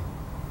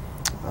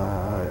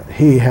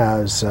he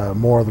has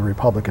more of the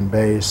Republican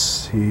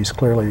base. He's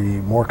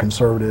clearly more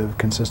conservative,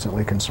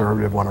 consistently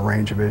conservative on a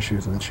range of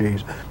issues than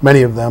she's.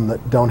 Many of them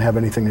that don't have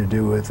anything to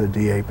do with the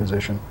DA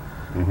position.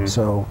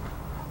 So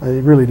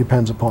it really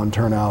depends upon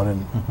turnout,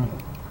 and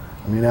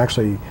I mean,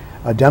 actually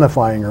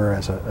identifying her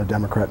as a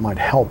Democrat might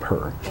help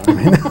her. I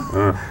mean,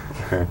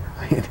 Okay.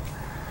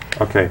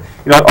 Okay.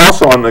 You know,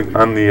 also on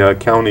the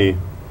county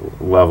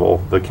level,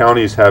 the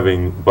county's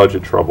having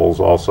budget troubles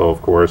also,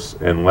 of course,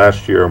 and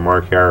last year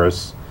Mark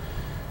Harris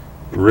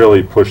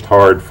really pushed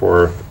hard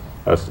for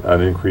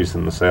an increase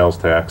in the sales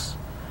tax,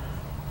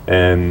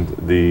 and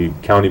the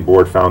county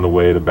board found a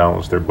way to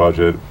balance their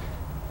budget,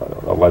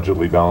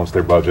 allegedly balance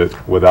their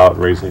budget, without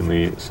raising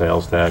the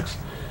sales tax.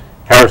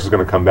 Harris is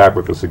going to come back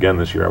with this again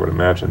this year, I would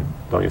imagine,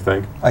 don't you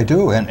think? I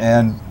do,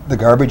 and the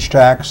garbage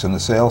tax and the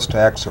sales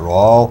tax are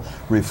all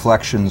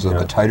reflections of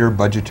a tighter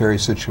budgetary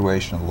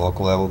situation at the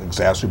local level,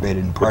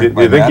 exacerbated in part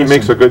by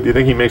Madison. Do you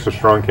think he makes a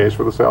strong case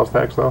for the sales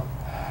tax, though?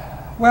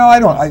 Well, I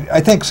don't.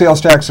 I think sales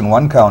tax in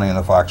one county in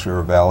the Fox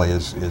River Valley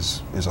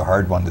is a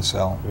hard one to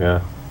sell.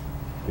 Yeah.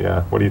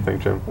 Yeah. What do you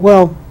think, Jim?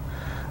 well,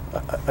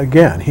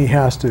 again, he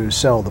has to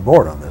sell the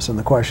board on this, and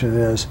the question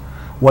is,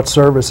 what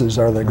services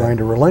are they going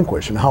to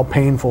relinquish, and how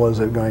painful is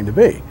it going to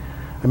be?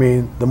 I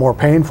mean, the more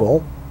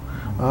painful,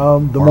 the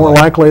more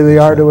likely they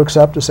are to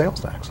accept a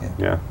sales tax.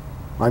 Yeah.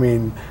 I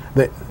mean,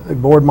 the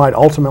board might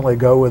ultimately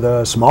go with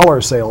a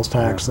smaller sales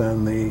tax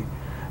than the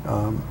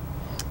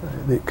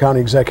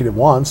county executive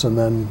wants, and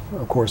then,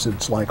 of course,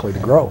 it's likely to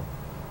grow.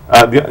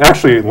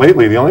 Actually,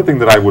 lately, the only thing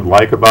that I would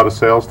like about a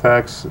sales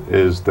tax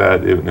is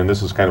that, and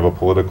this is kind of a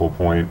political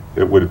point,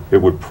 it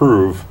would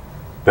prove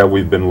that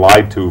we've been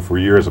lied to for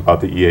years about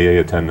the EAA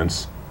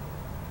attendance.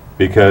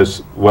 Because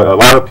what a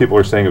lot of people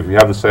are saying, if you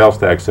have the sales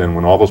tax in,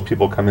 when all those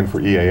people come in for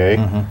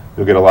EAA,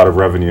 you'll get a lot of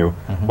revenue.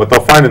 What they'll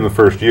find in the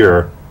first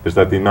year is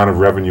that the amount of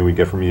revenue we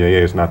get from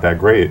EAA is not that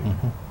great,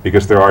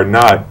 because there are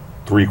not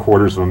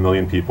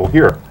 750,000 people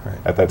here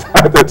at that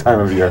time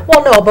of year.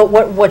 Well, no, but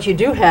what you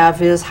do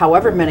have is,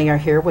 however many are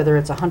here, whether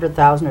it's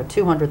 100,000 or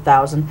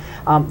 200,000,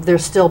 they're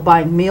still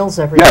buying meals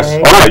every day.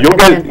 Yes, oh yeah, you'll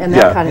get, and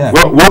that kind of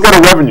thing. We'll get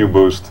a revenue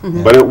boost,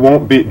 but it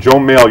won't be. Joe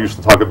Mail used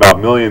to talk about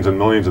millions and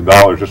millions of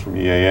dollars just from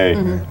EAA.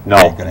 No,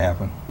 Ain't gonna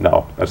happen.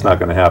 No, that's not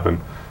going to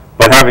happen.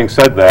 But having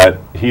said that,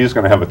 he's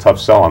going to have a tough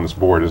sell on this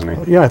board,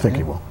 isn't he? Yeah, I think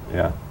he will.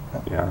 Yeah,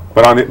 yeah.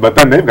 But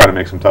then they've got to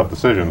make some tough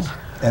decisions.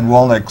 And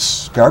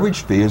Walnick's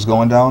garbage fee is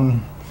going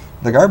down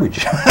the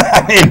garbage.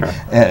 I mean,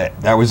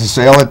 that was a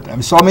sale.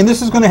 So, I mean,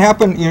 this is going to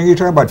happen. You know, you're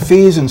talking about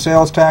fees and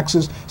sales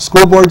taxes.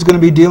 School board's going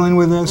to be dealing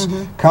with this.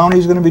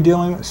 County's going to be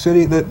dealing with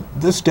city. That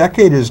this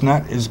decade is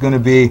going to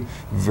be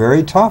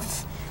very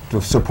tough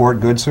to support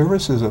good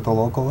services at the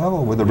local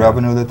level with the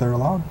revenue that they're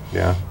allowed.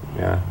 Yeah,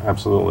 yeah,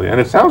 absolutely. And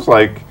it sounds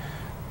like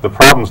the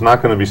problem's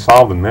not going to be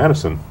solved in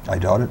Madison. I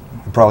doubt it.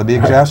 It'll probably be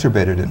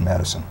exacerbated in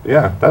Madison.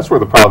 Yeah, that's where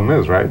the problem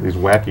is, right? These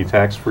wacky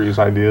tax freeze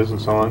ideas and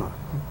so on.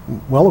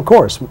 Well, of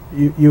course,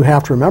 you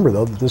have to remember,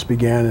 though, that this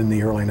began in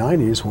the early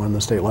 90s when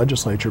the state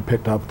legislature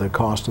picked up the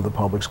cost of the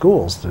public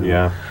schools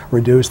to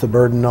reduce the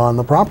burden on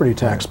the property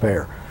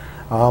taxpayer.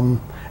 And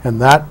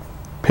that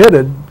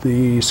pitted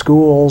the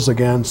schools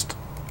against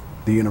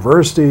the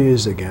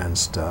universities,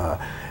 against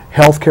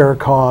healthcare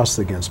costs,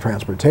 against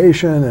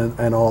transportation,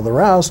 and all the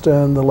rest.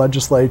 And the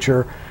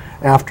legislature,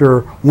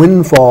 after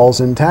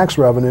windfalls in tax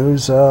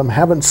revenues,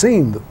 haven't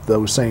seen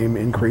those same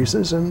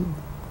increases, and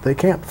they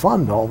can't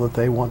fund all that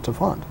they want to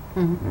fund.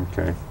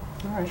 Okay.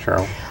 All right.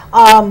 Cheryl?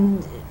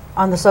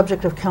 On the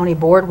subject of county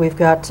board, we've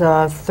got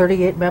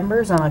 38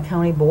 members on a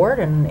county board,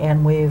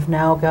 and we've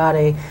now got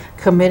a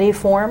committee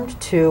formed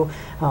to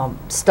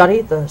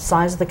study the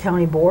size of the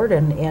county board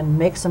and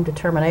make some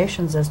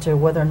determinations as to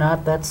whether or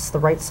not that's the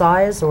right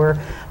size or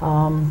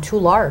too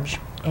large.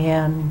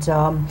 And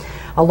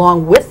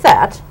along with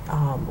that,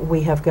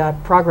 we have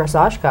got Progress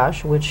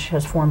Oshkosh, which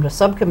has formed a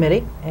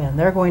subcommittee, and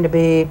they're going to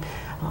be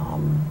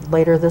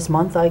later this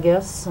month, I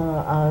guess.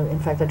 In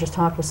fact, I just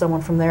talked with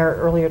someone from there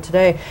earlier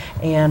today,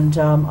 and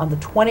on the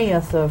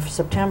 20th of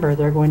September,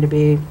 they're going to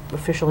be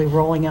officially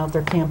rolling out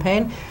their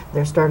campaign.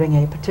 They're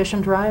starting a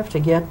petition drive to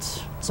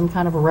get some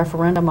kind of a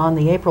referendum on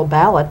the April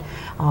ballot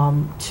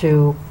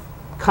to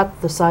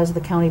cut the size of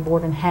the county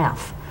board in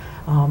half.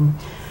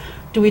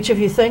 Do each of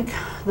you think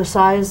the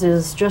size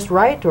is just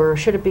right, or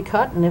should it be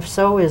cut? And if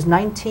so, is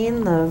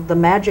 19 the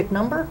magic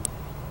number?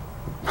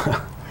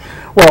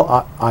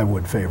 Well, I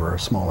would favor a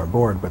smaller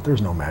board, but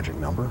there's no magic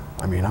number.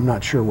 I mean, I'm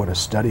not sure what a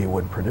study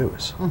would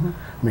produce. I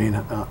mean,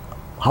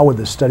 how would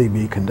the study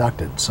be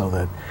conducted so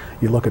that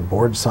you look at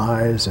board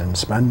size and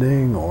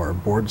spending, or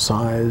board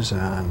size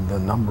and the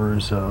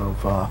numbers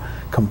of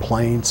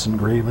complaints and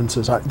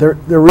grievances? There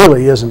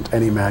really isn't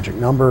any magic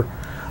number.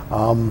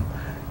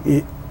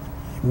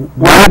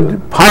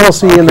 Would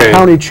policy in the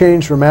county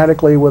change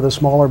dramatically with a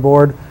smaller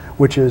board,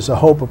 which is a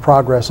hope of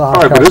Progress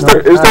Oshkosh? All right,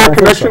 but is there a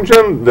connection,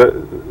 Jim?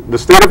 The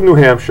state of New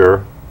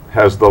Hampshire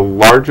has the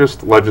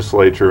largest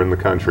legislature in the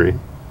country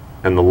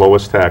and the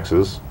lowest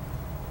taxes.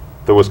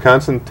 The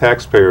Wisconsin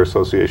Taxpayer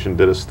Association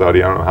did a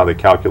study. I don't know how they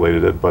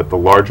calculated it, but the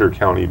larger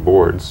county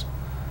boards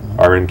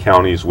are in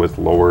counties with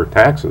lower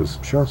taxes.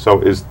 Sure.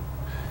 So as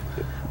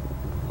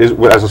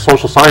a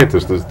social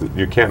scientist,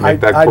 you can't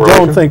make that correlation?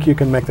 I don't think you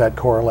can make that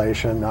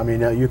correlation. I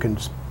mean, you can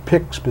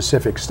pick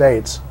specific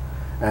states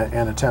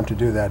and attempt to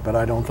do that, but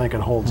I don't think it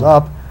holds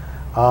up.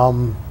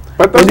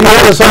 But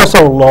Indiana is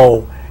also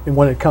low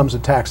when it comes to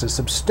taxes,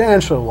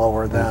 substantially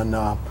lower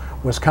than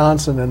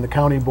Wisconsin, and the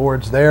county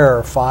boards there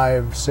are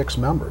 5-6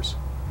 members.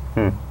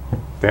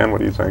 Dan, what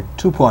do you think?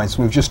 2 points.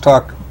 We've just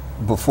talked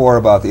before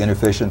about the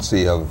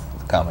inefficiency of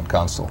the Common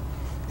Council,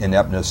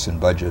 ineptness in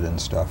budget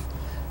and stuff.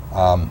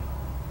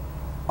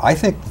 I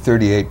think the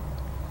 38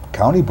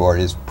 county board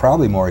is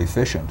probably more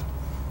efficient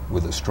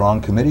with a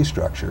strong committee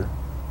structure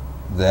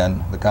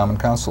than the Common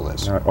Council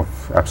is. Oh,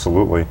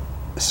 absolutely.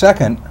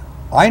 Second,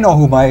 I know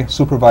who my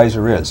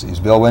supervisor is. He's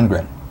Bill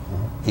Wingren.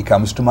 He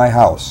comes to my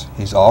house.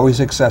 He's always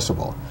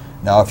accessible.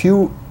 Now, if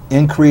you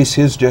increase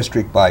his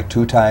district by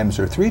 2 times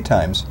or 3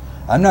 times,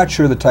 I'm not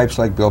sure the types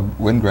like Bill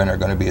Wingren are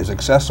going to be as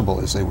accessible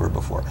as they were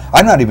before.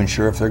 I'm not even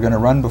sure if they're going to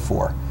run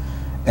before.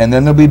 And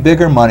then there'll be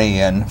bigger money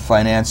in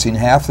financing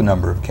half the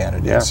number of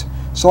candidates.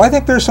 So I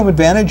think there's some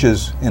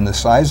advantages in the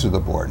size of the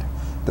board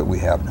that we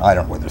have now. I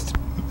don't know whether it's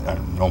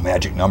no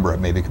magic number,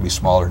 maybe it could be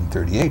smaller than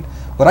 38,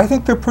 but I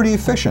think they're pretty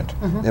efficient.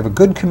 They have a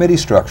good committee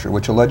structure,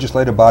 which a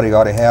legislative body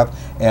ought to have,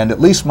 and at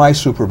least my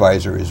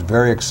supervisor is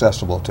very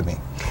accessible to me.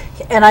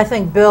 And I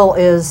think Bill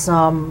is,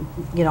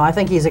 you know, I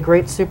think he's a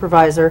great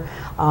supervisor.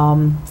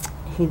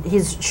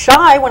 He's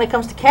shy when it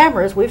comes to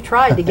cameras. We've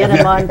tried to get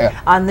him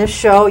on this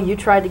show. You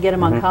tried to get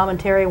him on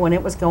commentary when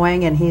it was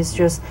going, and he's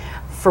just,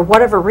 for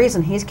whatever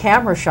reason, he's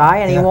camera shy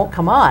and he won't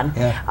come on.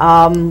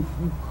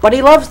 But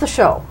he loves the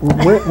show.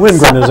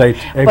 Wingren is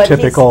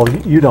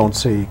atypical. You don't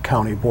see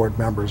county board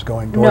members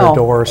going door to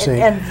door.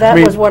 And that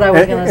was what I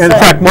was going to say. In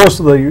fact, most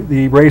of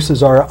the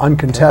races are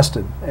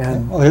uncontested.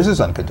 And well, his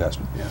is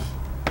uncontested.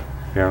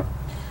 Yeah.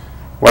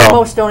 Well,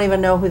 most don't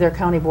even know who their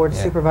county board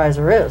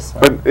supervisor is.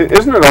 But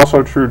isn't it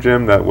also true,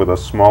 Jim, that with a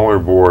smaller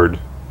board,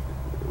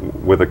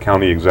 with a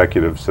county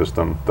executive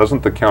system,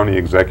 doesn't the county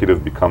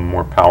executive become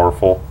more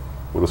powerful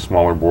with a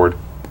smaller board?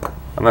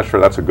 I'm not sure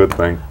that's a good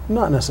thing.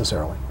 Not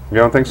necessarily. You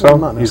don't think so?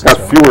 Not He's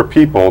got fewer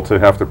people to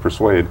have to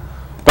persuade.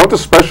 Don't the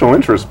special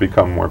interests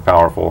become more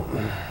powerful?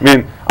 I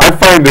mean, I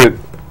find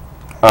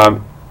it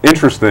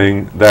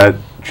interesting that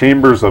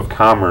chambers of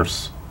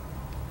commerce,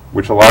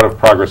 which a lot of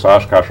Progress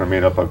Oshkosh are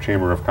made up of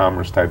Chamber of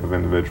Commerce type of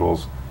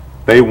individuals,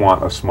 they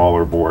want a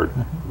smaller board.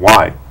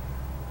 Why?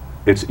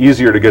 It's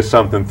easier to get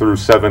something through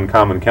 7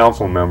 common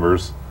council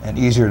members. And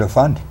easier to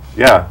fund.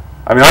 Yeah.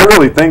 I mean, I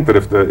really think that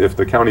if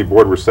the county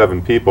board were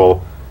 7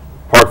 people,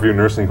 Parkview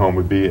Nursing Home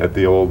would be at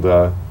the old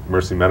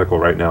Mercy Medical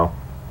right now.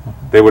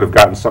 They would have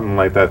gotten something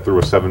like that through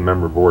a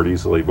 7-member board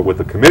easily. But with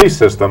the committee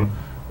system,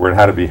 where it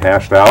had to be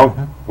hashed out,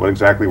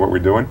 what we're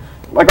doing,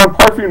 like on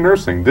Parkview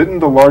Nursing, didn't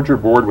the larger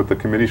board with the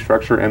committee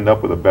structure end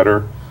up with a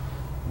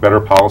better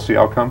policy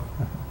outcome?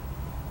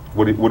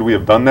 Would we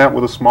have done that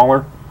with a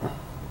smaller?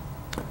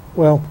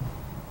 Well,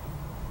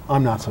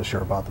 I'm not so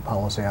sure about the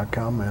policy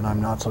outcome, and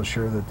I'm not so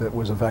sure that that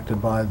was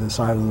affected by the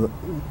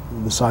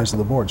size of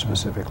the board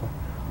specifically.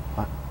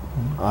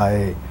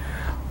 I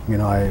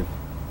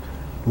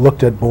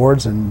looked at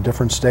boards in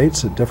different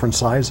states at different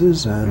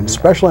sizes, and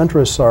special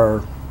interests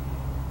are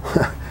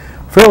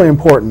fairly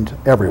important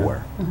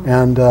everywhere.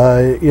 And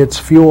it's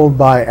fueled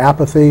by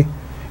apathy,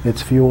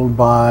 it's fueled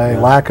by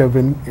lack of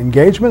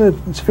engagement,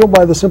 it's fueled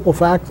by the simple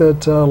fact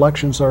that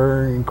elections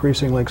are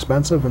increasingly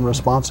expensive and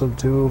responsive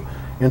to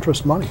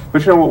interest money.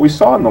 But you know what we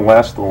saw in the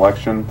last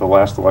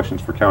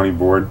elections for county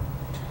board,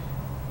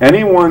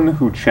 anyone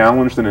who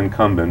challenged an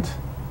incumbent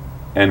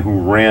and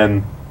who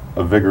ran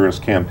a vigorous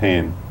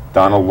campaign,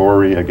 Donna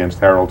Laurie against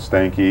Harold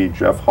Stanky,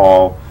 Jeff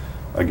Hall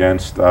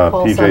against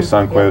P.J.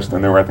 Sundquist,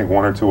 and there were, I think,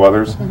 1 or 2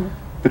 others.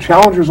 The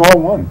challengers all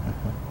won.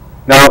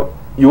 Now,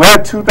 you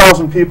add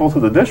 2,000 people to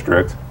the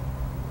district,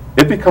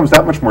 it becomes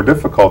that much more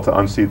difficult to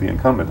unseat the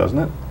incumbent, doesn't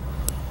it?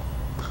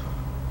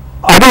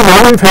 I don't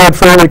know. We've had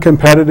fairly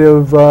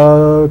competitive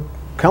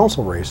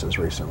council races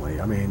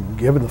recently. I mean,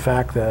 given the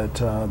fact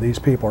that these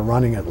people are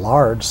running at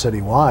large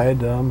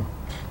citywide.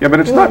 Yeah, but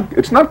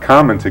it's not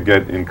common to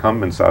get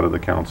incumbents out of the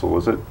council,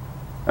 is it?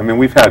 I mean,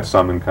 we've had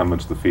some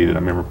incumbents defeated. I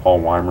remember Paul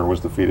Weimer was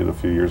defeated a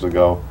few years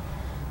ago.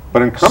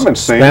 But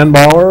incumbents...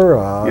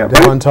 Spanbauer,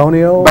 Del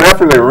Antonio... But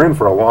after they were in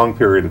for a long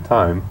period of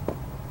time,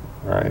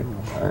 right?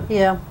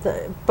 Yeah,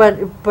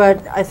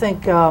 but I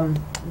think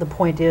the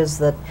point is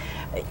that,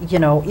 you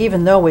know,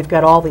 even though we've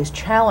got all these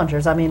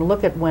challengers, I mean,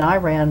 look at when I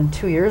ran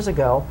 2 years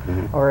ago,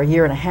 or a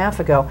year and a half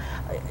ago,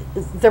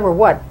 there were,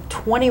 what,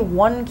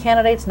 21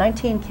 candidates,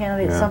 19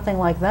 candidates, something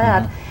like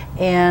that,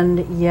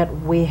 and yet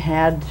we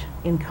had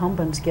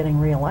incumbents getting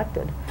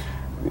reelected.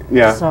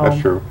 Yeah,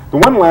 that's true. The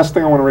one last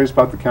thing I want to raise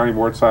about the county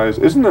board size,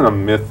 isn't it a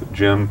myth,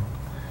 Jim?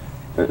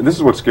 This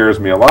is what scares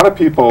me. A lot of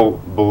people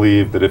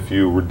believe that if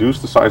you reduce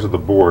the size of the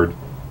board,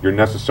 you're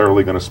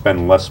necessarily going to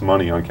spend less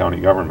money on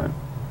county government.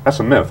 That's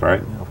a myth, right?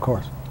 Yeah, of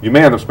course. You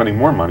may end up spending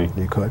more money.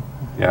 You could.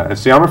 Yeah, and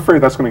see, I'm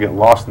afraid that's going to get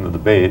lost in the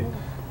debate.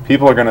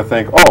 People are going to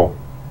think, oh,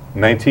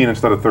 19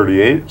 instead of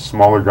 38,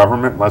 smaller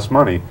government, less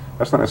money.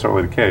 That's not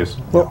necessarily the case.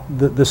 Well,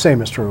 the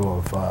same is true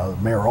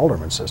of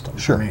mayor-alderman system.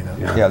 Sure. I mean,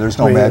 there's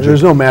no magic.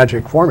 There's no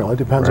magic formula. It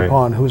depends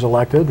upon who's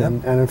elected,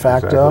 and in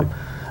fact, you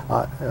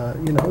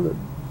know, the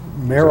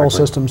mayoral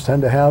systems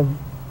tend to have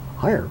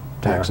higher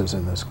taxes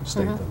in this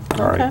state.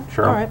 All right,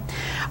 sure. All right.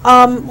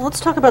 Let's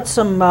talk about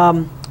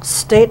some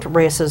state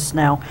races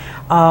now.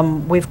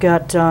 We've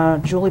got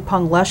Julie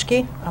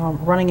Pung-Leschke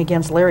running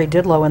against Larry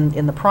Didlow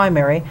in the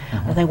primary.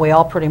 I think we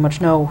all pretty much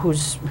know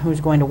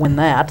who's going to win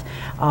that.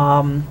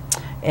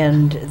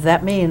 And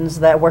that means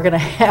that we're going to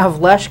have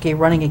Leschke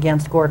running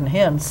against Gordon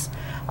Hentz.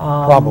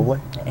 Probably.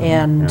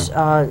 And,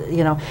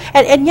 you know,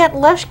 and yet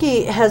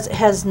Leschke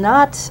has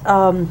not,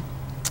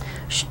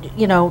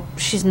 you know,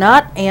 she's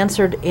not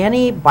answered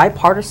any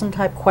bipartisan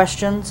type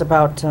questions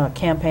about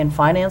campaign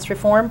finance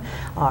reform.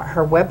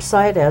 Her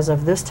website, as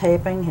of this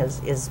taping,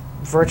 is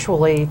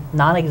virtually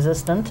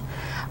non-existent.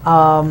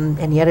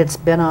 And yet it's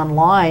been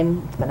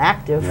online, it's been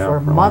active for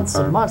months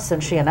and months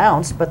since she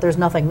announced, but there's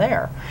nothing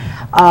there.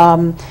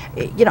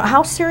 You know,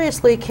 how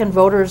seriously can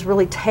voters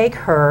really take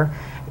her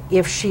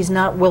if she's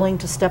not willing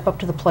to step up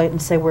to the plate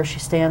and say where she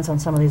stands on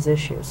some of these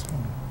issues?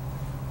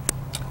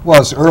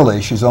 Well, it's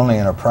early. She's only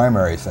in a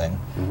primary thing.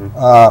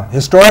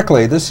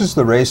 Historically, this is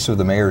the race of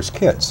the mayor's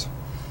kids.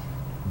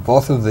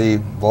 Both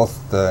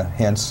the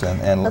Hentz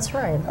and That's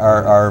right.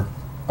 are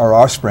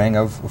offspring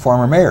of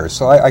former mayors.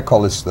 So I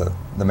call this the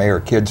mayor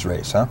kids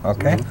race, huh?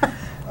 Okay.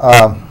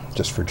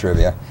 Just for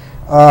trivia.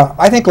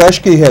 I think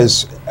Leschke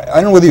has, I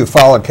don't know whether you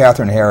followed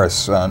Catherine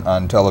Harris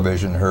on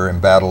television, her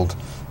embattled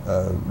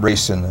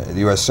race in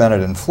the U.S.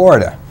 Senate in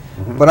Florida.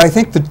 But I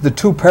think that the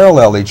two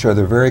parallel each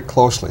other very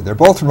closely. They're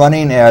both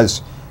running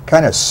as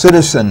kind of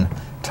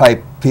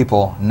citizen-type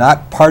people,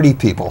 not party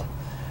people.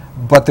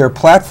 But their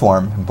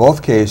platform, in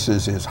both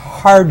cases, is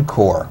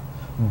hardcore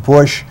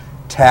Bush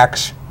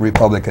tax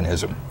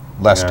republicanism,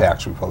 less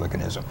tax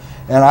republicanism.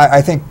 And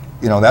I think,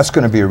 you know, that's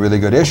going to be a really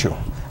good issue.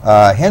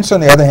 Hentz,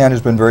 on the other hand,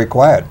 has been very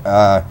quiet.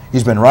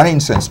 He's been running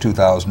since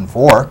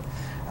 2004.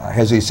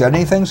 Has he said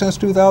anything since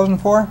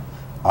 2004?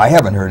 I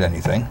haven't heard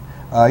anything.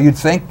 You'd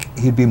think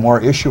he'd be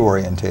more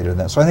issue-orientated than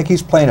that. So I think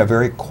he's playing a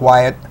very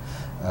quiet,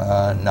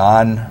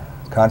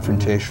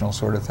 non-confrontational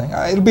sort of thing.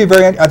 It'll be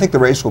I think the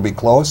race will be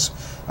close.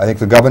 I think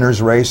the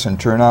governor's race and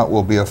turnout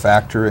will be a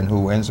factor in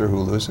who wins or who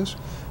loses.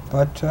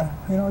 But,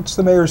 you know, it's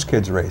the mayor's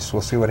kids race.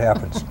 We'll see what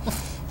happens.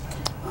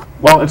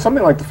 Well, in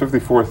something like the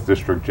 54th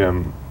District,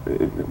 Jim,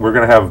 we're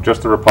going to have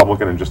just a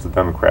Republican and just a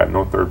Democrat.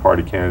 No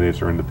third-party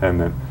candidates or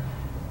independent.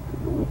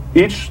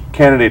 Each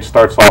candidate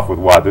starts off with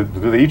what? Do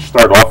they each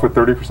start off with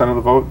 30% of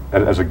the vote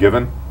as a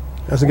given?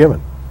 As a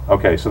given.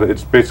 Okay, so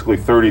it's basically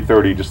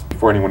 30-30 just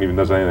before anyone even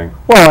does anything.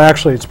 Well,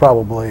 actually, it's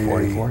probably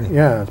 40-40.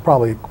 Yeah, it's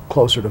probably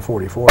closer to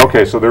 40-40.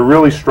 Okay, so they're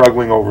really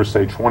struggling over,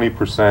 say,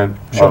 20%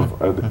 of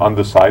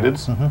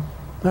undecideds.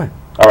 Right.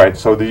 All right.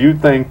 So do you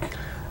think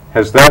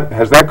has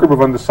that group of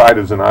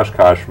undecideds in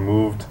Oshkosh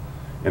moved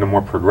in a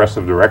more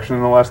progressive direction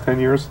in the last 10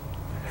 years?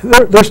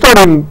 They're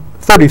starting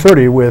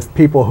 30-30 with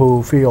people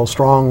who feel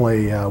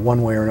strongly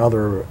one way or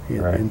another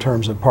in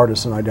terms of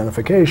partisan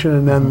identification,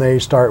 and then they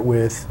start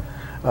with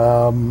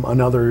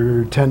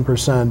another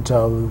 10%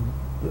 of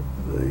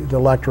the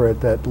electorate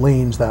that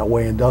leans that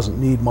way and doesn't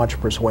need much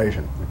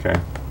persuasion. Okay.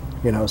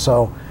 You know,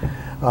 so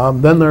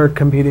then they're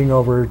competing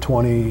over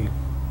 20%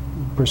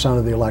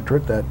 of the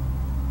electorate that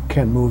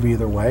can move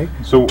either way.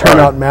 So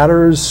turnout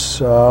matters.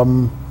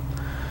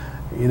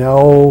 You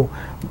know,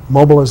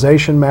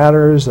 mobilization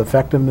matters.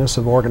 Effectiveness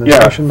of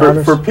organization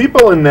matters. For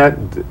people in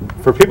the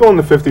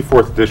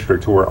 54th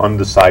District who are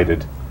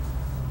undecided,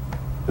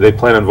 they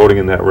plan on voting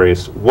in that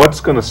race. What's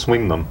going to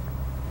swing them?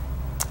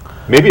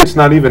 Maybe it's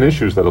not even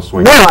issues that'll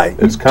swing them.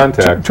 It's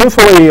contact.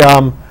 Truthfully,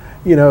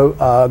 you know,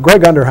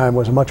 Greg Underheim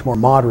was a much more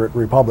moderate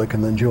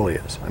Republican than Julie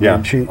is. I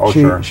mean,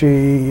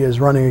 she is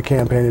running a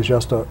campaign as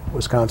just a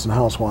Wisconsin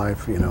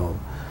housewife, you know,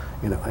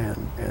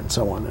 and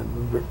so on,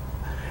 and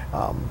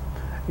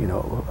you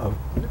know,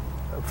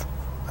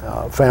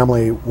 a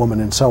family woman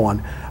and so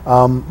on.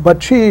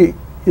 But she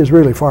is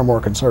really far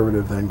more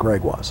conservative than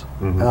Greg was.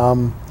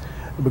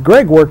 But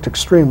Greg worked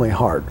extremely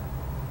hard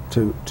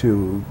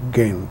to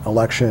gain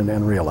election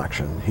and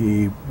re-election.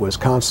 He was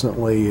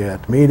constantly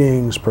at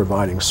meetings,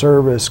 providing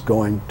service,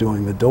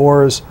 doing the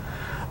doors,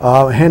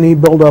 and he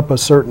built up a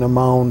certain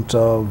amount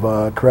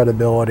of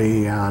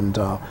credibility. And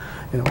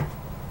you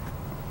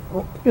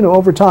know,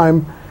 over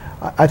time,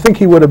 I think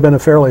he would have been a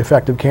fairly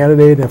effective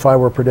candidate. If I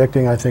were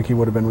predicting, I think he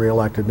would have been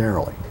re-elected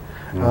narrowly.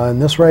 In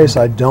this race,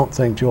 I don't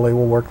think Julie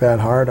will work that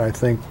hard. I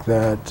think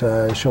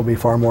that she'll be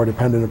far more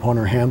dependent upon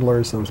her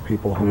handlers, those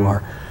people who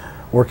are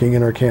working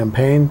in her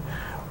campaign.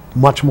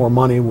 Much more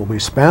money will be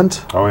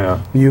spent. Oh, yeah.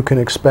 You can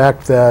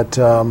expect that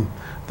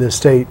the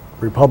state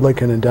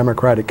Republican and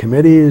Democratic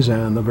committees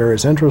and the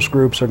various interest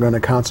groups are going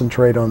to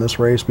concentrate on this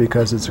race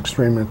because it's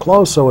extremely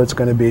close, so it's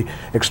going to be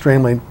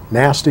extremely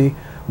nasty,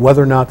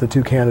 whether or not the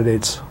two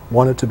candidates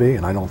want it to be,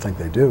 and I don't think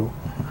they do.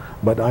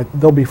 But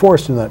they'll be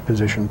forced in that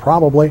position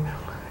probably.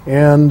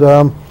 And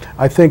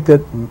I think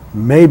that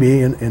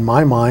maybe, in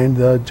my mind,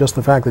 just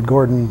the fact that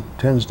Gordon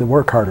tends to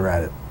work harder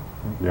at it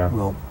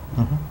will.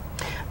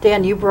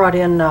 Dan, you brought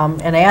in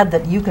an ad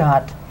that you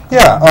got.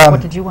 Yeah. What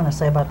did you want to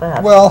say about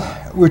that? Well,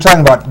 we were talking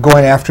about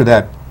going after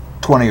that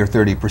 20 or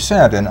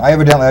 30%, and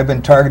I've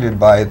been targeted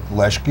by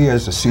Leschke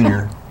as a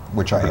senior,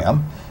 which I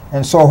am,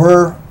 and so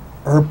her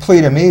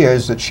plea to me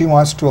is that she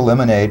wants to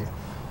eliminate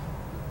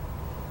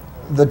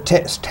the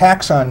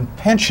tax on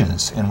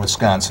pensions in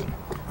Wisconsin.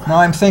 Now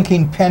I'm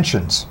thinking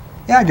pensions.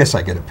 Yeah, I guess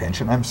I get a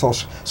pension. So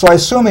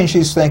assuming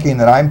she's thinking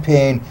that I'm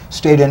paying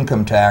state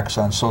income tax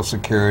on Social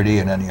Security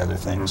and any other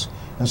things.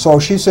 And so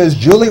she says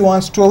Julie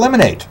wants to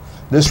eliminate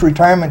this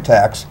retirement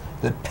tax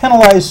that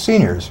penalizes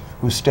seniors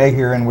who stay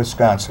here in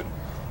Wisconsin.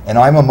 And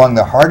I'm among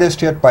the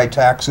hardest hit by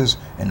taxes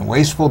and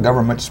wasteful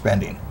government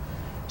spending.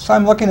 So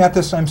I'm looking at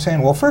this and I'm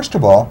saying, well, first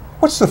of all,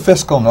 what's the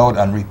fiscal note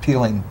on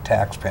repealing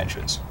tax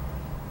pensions?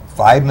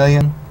 5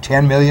 million,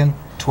 10 million,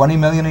 20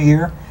 million a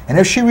year? And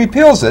if she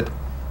repeals it,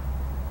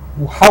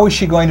 how is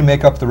she going to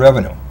make up the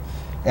revenue?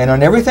 And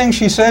on everything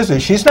she says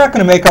is she's not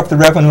going to make up the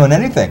revenue on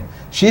anything.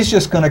 She's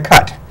just going to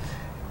cut.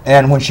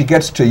 And when she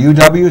gets to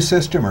UW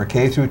system or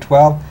K through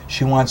 12,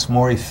 she wants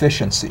more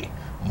efficiency,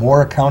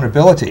 more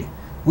accountability.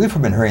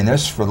 We've been hearing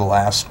this for the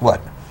last, what,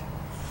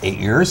 8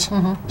 years?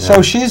 Mm-hmm.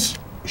 So she's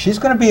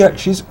going to be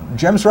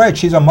Jim's right.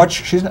 She's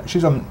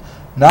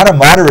not a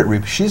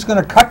moderate. She's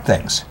going to cut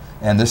things,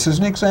 and this is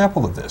an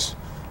example of this.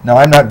 Now,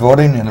 I'm not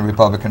voting in the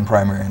Republican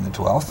primary in the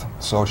 12th,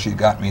 so she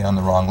got me on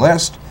the wrong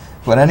list.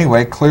 But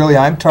anyway, clearly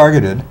I'm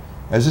targeted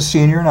as a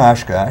senior in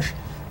Oshkosh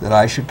that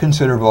I should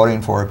consider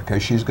voting for her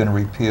because she's going to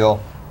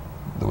repeal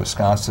the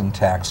Wisconsin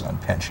tax on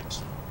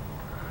pensions.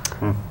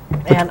 And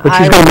but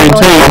she's going to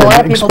maintain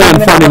and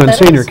expand funding on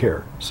senior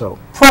care. So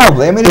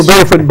probably. I mean, it'll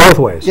benefit in both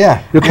ways.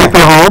 Yeah. You'll keep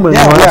her home and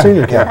have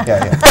senior care.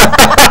 Yeah.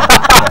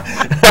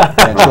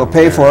 And she'll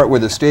pay for it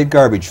with a state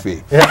garbage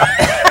fee. Yeah.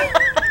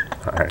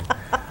 All right.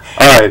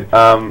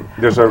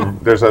 There's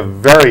a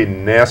very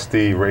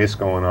nasty race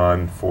going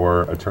on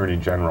for Attorney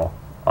General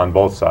on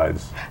both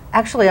sides.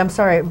 Actually, I'm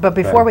sorry, but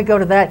before we go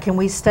to that, can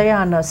we stay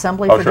on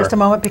Assembly for just a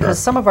moment? Because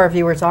some of our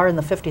viewers are in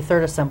the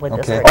 53rd Assembly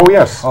District. Oh,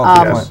 yes.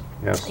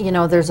 Yes. You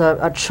know, there's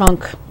a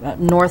chunk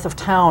north of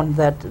town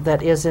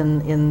that is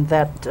in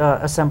that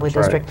Assembly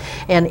District.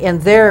 Right.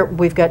 And there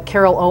we've got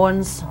Carol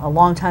Owens, a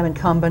longtime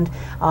incumbent,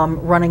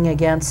 running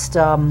against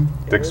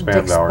Dick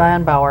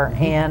Spanbauer.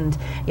 Mm-hmm. And,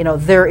 you know,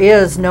 there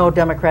is no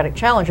Democratic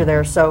challenger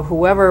there, so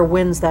whoever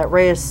wins that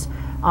race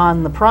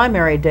on the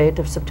primary date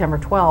of September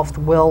 12th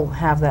will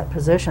have that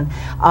position.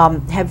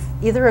 Have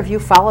either of you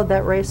followed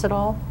that race at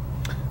all?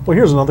 Well,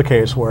 here's another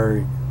case where,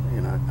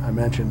 you know, I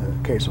mentioned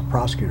the case of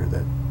prosecutor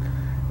that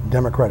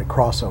Democratic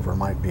crossover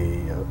might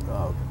be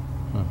of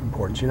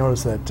importance. You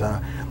notice that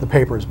the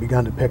paper has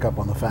begun to pick up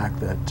on the fact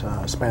that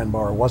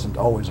Spanbauer wasn't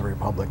always a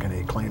Republican.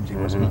 He claims he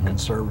was a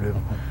conservative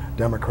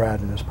Democrat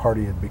and his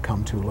party had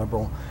become too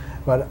liberal.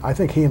 But I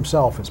think he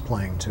himself is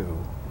playing to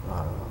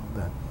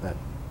that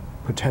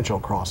potential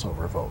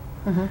crossover vote.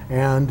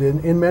 And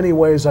in many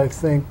ways, I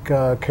think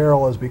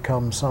Carol has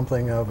become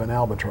something of an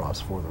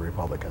albatross for the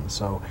Republicans.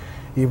 So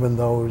even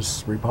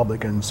those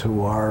Republicans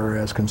who are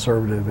as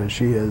conservative as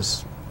she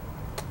is,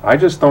 I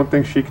just don't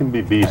think she can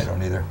be beat. I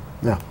don't either.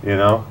 Yeah. You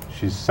know,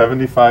 she's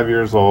 75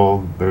 years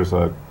old. There's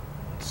a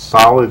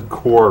solid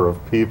core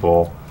of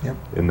people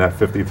in that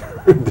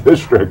 53rd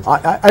district.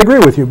 I agree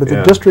with you, but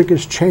the district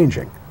is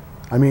changing.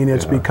 I mean,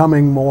 it's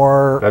becoming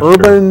more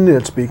urban.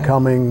 It's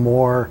becoming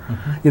more,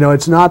 you know,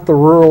 it's not the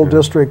rural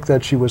district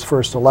that she was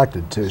first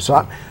elected to.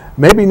 So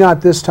maybe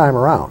not this time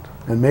around,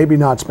 and maybe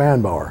not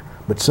Spanbauer,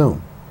 but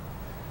soon.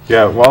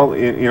 Yeah, well,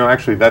 you know,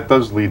 actually, that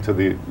does lead to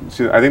the.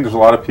 See, I think there's a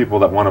lot of people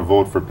that want to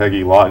vote for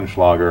Peggy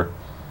Lautenschlager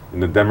in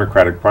the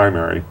Democratic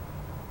primary,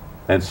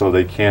 and so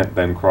they can't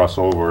then cross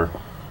over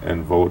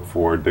and vote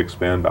for Dick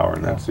Spanbauer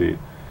in that seat.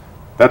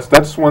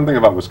 That's one thing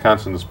about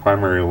Wisconsin's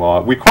primary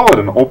law. We call it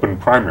an open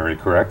primary,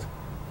 correct?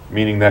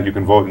 Meaning that you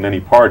can vote in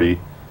any party,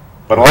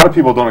 but a lot of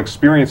people don't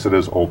experience it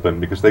as open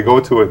because they go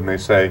to it and they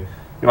say,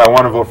 you know, I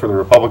want to vote for the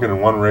Republican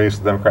in one race,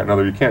 the Democrat in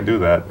another. You can't do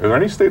that. Are there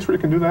any states where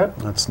you can do that?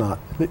 That's not.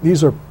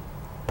 These are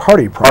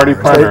party primaries.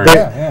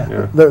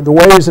 The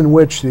ways in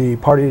which the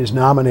parties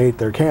nominate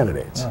their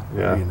candidates.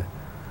 I mean,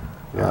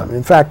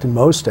 in fact, in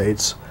most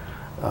states,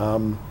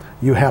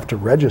 you have to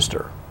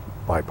register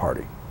by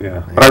party.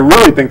 Yeah, but I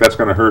really think that's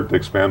going to hurt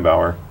Dick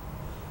Spanbauer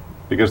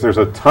because there's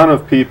a ton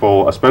of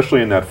people,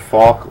 especially in that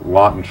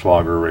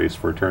Falk-Lautenschlager race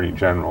for Attorney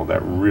General,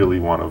 that really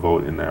want to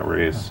vote in that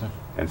race.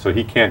 And so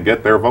he can't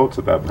get their votes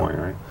at that point,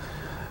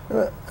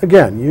 right?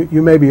 Again,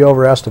 you may be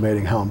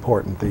overestimating how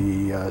important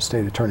the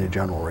state attorney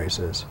general race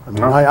is. I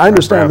mean, I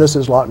understand this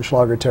is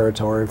Lautenschlager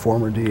territory,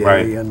 former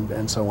DA,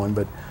 and so on,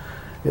 but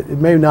it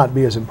may not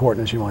be as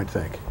important as you might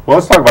think. Well,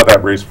 let's talk about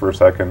that race for a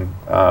second.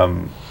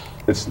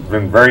 It's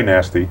been very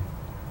nasty.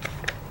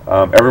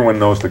 Everyone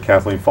knows that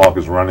Kathleen Falk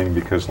is running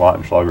because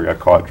Lautenschlager got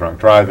caught drunk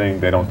driving.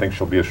 They don't think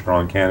she'll be a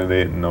strong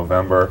candidate in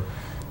November.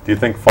 Do you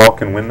think Falk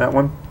can win that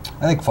one?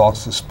 I think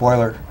Falk's the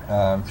spoiler.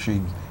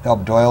 She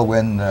helped Doyle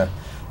win the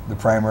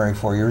primary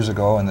 4 years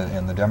ago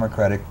in the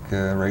Democratic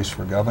race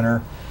for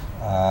governor.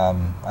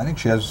 I think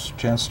she has a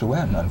chance to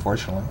win,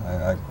 unfortunately.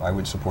 I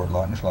would support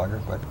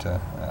Lautenschlager, but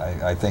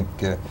I think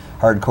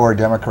hardcore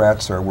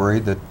Democrats are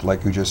worried that,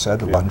 like you just said,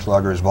 that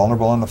Lautenschlager is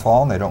vulnerable in the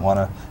fall, and they don't want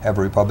to have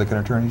a Republican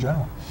Attorney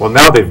General. Well,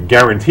 now they've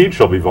guaranteed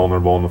she'll be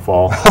vulnerable in the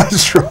fall.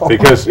 That's true.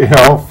 Because, you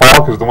know,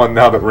 Falk is the one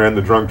now that ran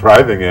the drunk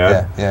driving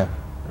ad.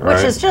 Right?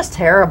 Which is just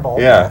terrible.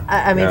 Yeah.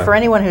 I mean, for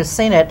anyone who's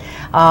seen it,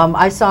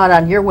 I saw it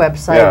on your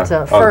website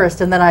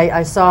first, and then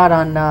I saw it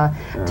on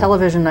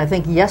television, I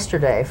think,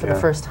 yesterday for the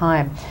first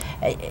time.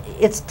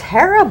 It's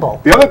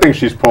terrible. The other thing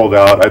she's pulled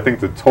out, I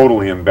think, to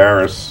totally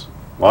embarrass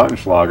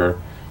Lautenschlager,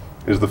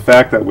 is the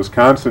fact that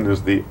Wisconsin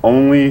is the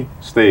only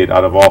state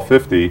out of all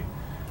 50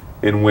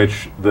 in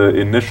which the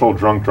initial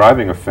drunk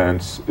driving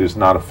offense is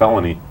not a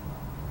felony.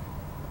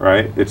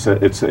 Right? It's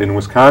in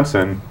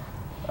Wisconsin.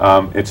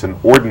 It's an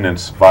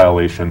ordinance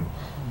violation.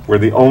 We're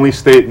the only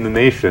state in the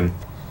nation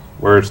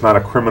where it's not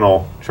a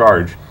criminal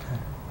charge.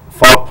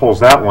 Falk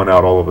pulls that one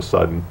out all of a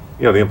sudden.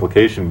 You know, the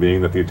implication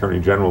being that the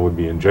Attorney General would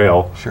be in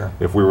jail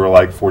if we were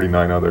like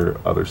 49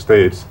 other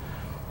states.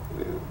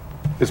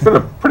 It's been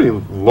a pretty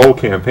low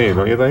campaign,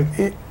 don't you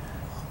think?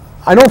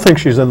 I don't think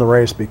she's in the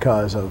race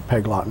because of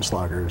Peg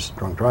Lautenschlager's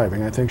drunk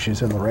driving. I think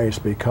she's in the race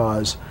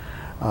because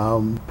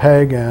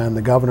Peg and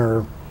the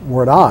governor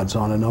were at odds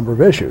on a number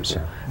of issues,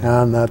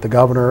 and that the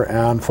governor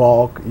and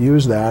Falk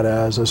used that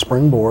as a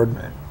springboard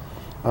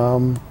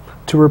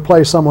to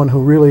replace someone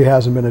who really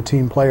hasn't been a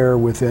team player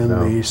within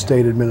the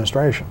state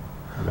administration.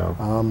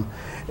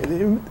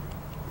 There's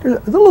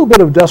a little bit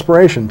of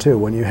desperation too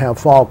when you have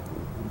Falk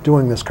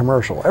doing this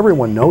commercial.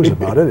 Everyone knows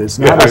about it. It's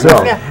not as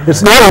if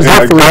it's not as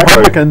if the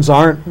Republicans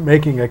aren't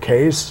making a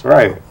case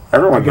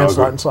Everyone against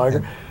knows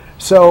Lautenschlager.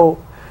 So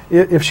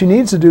if she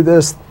needs to do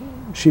this,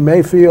 she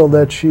may feel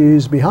that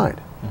she's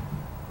behind.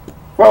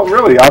 Well,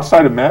 really,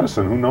 outside of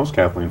Madison, who knows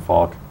Kathleen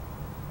Falk?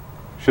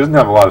 She doesn't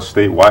have a lot of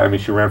statewide. I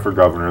mean, she ran for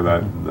governor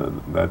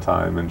that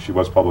time, and she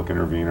was public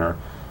intervener.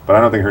 But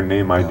I don't think her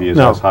name ID is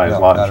as high as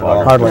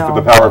Lautenschlager.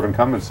 With the power of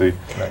incumbency.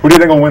 Who do you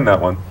think will win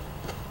that one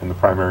in the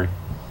primary?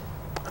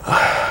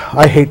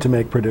 I hate to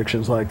make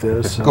predictions like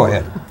this. Go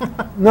ahead.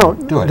 No,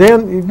 do it.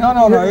 Dan.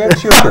 No,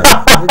 it's your turn.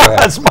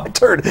 That's my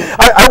turn.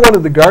 I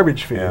wanted the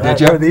garbage field. Did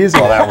you? The easy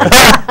one.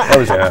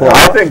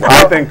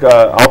 I think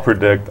I'll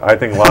predict. I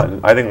think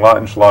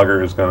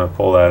Lautenschlager is going to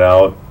pull that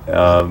out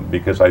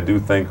because I do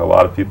think a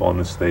lot of people in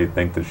the state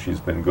think that she's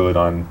been good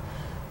on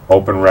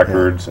open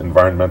records,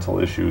 environmental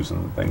issues,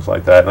 and things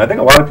like that. And I think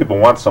a lot of people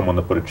want someone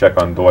to put a check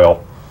on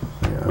Doyle.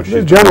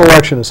 The general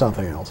election is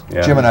something else.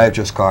 Jim and I have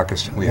just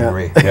caucused, and we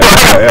agree. Well,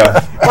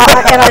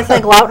 and I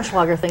think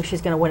Lautenschlager thinks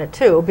she's going to win it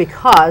too,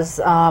 because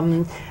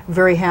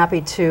very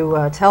happy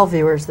to tell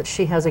viewers that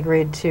she has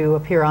agreed to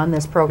appear on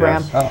this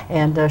program,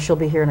 and she'll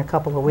be here in a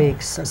couple of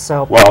weeks.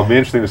 So, well, it'll be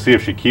interesting to see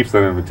if she keeps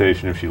that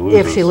invitation if she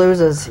loses. If she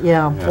loses,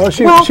 Well,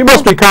 she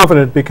must be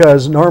confident,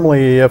 because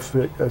normally if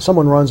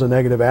someone runs a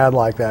negative ad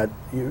like that,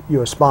 you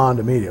respond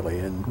immediately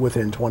and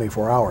within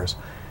 24 hours.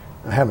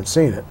 I haven't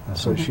seen it,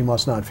 so she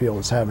must not feel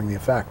it's having the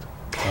effect.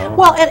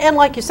 Well, and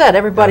like you said,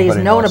 everybody's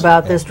known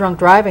about this drunk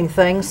driving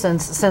thing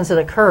since it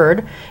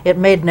occurred. It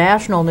made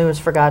national news,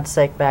 for God's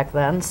sake, back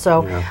then.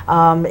 So,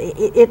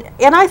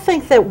 and I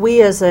think that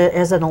we as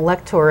an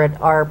electorate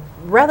are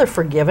rather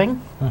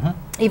forgiving,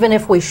 even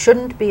if we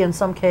shouldn't be in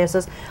some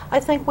cases.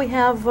 I think we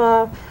have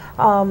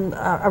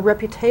a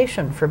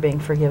reputation for being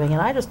forgiving,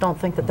 and I just don't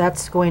think that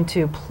that's going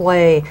to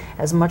play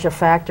as much a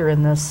factor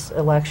in this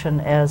election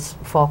as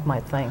Falk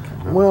might think.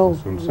 Well,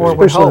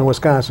 especially in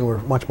Wisconsin, we're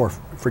much more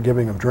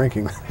forgiving of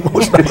drinking than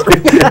most other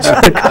regions in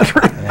the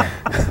country.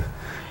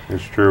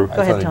 It's true. I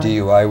thought a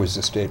DUI was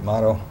the state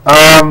motto.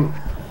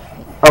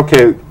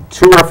 Okay,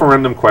 2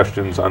 referendum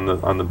questions on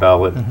the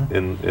ballot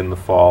in the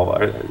fall.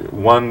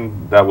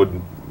 One that would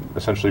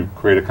essentially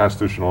create a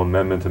constitutional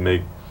amendment to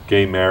make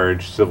gay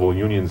marriage, civil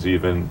unions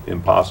even,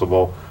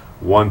 impossible.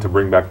 One to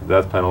bring back the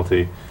death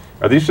penalty.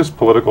 Are these just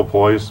political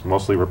ploys,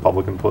 mostly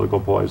Republican political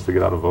ploys, to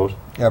get out a vote?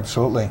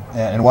 Absolutely.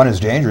 And one is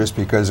dangerous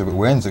because if it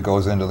wins, it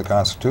goes into the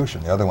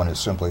Constitution. The other one is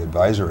simply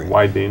advisory.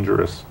 Why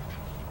dangerous?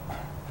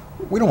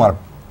 We don't want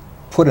to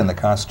put in the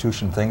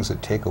Constitution things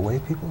that take away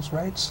people's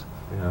rights.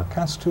 Yeah. The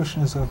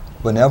Constitution is a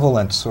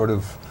benevolent sort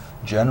of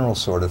general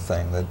sort of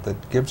thing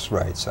that gives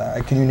rights.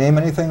 Can you name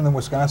anything in the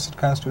Wisconsin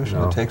Constitution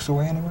that takes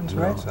away anyone's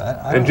rights?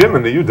 And Jim,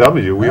 in the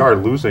UW, we are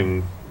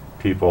losing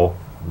people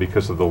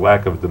because of the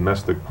lack of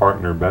domestic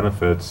partner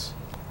benefits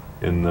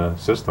in the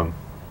system.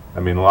 I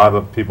mean, a lot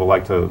of people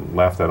like to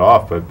laugh that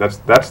off, but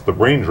that's the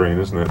brain drain,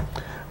 isn't it?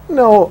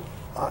 No,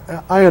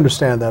 I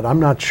understand that. I'm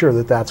not sure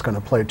that that's going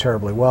to play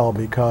terribly well,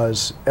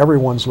 because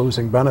everyone's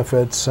losing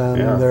benefits, and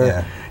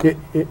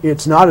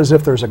it's not as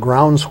if there's a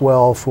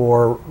groundswell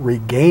for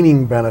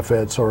regaining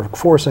benefits or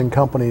forcing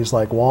companies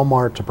like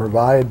Walmart to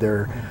provide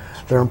their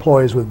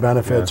employees with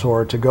benefits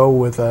or to go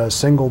with a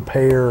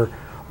single-payer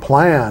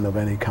plan of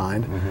any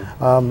kind.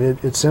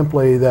 It's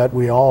simply that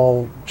we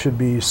all should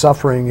be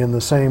suffering in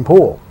the same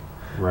pool.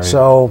 Right.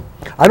 So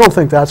I don't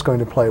think that's going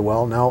to play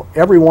well. Now,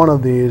 every one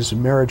of these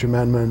marriage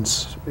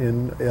amendments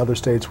in other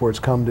states where it's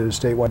come to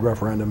statewide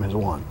referendum has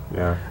won.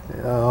 Yeah.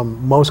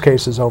 Most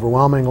cases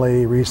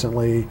overwhelmingly,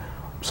 recently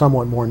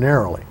somewhat more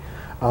narrowly.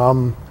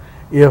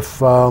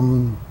 If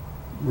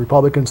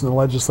Republicans in the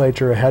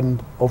legislature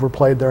hadn't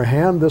overplayed their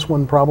hand, this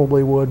one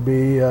probably would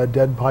be a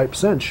dead pipe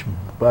cinch.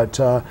 But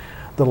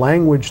the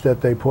language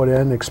that they put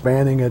in,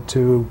 expanding it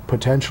to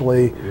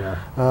potentially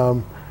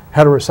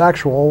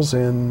heterosexuals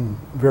in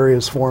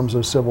various forms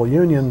of civil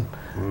union,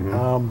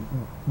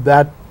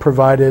 that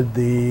provided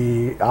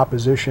the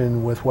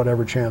opposition with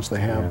whatever chance they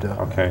have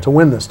to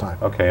win this time.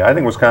 Okay, I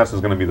think Wisconsin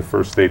is going to be the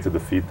first state to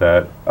defeat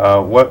that.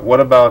 What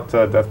about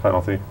death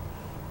penalty?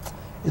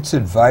 It's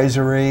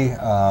advisory.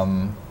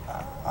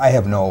 I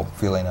have no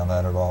feeling on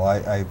that at all.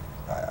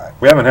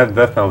 We haven't had the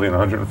death penalty in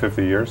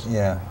 150 years.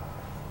 Yeah.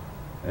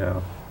 Yeah.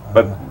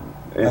 But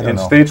in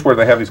states where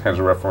they have these kinds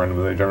of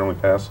referendums, they generally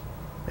pass?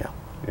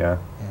 Yeah.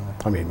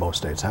 I mean, most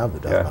states have the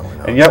death penalty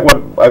now. And yet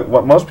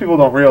what most people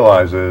don't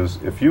realize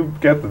is if you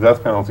get the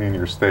death penalty in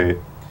your state,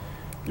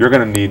 you're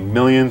going to need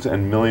millions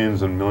and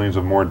millions and millions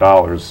of more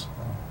dollars,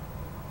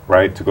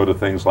 right, to go to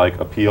things like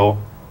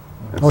appeal.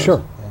 Oh,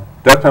 sure.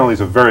 death penalty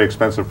is a very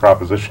expensive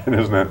proposition,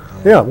 isn't it?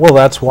 Yeah, well,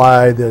 that's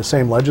why the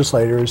same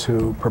legislators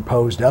who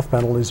propose death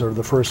penalties are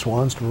the first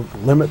ones to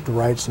limit the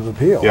rights of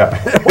appeal. Yeah,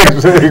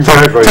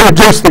 exactly. To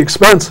reduce the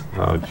expense.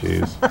 Oh,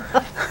 jeez.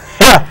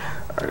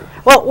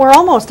 Well, we're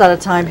almost out of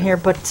time here,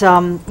 but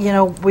you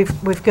know,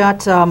 we've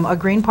got a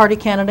Green Party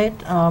candidate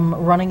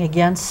running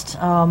against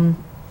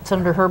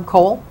Senator Herb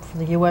Kohl for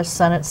the U.S.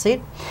 Senate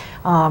seat.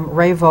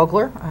 Ray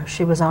Vogler,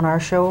 she was on our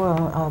show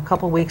a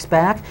couple weeks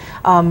back.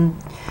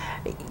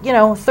 You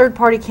know,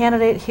 third-party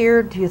candidate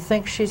here. Do you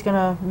think she's going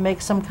to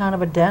make some kind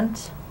of a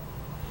dent?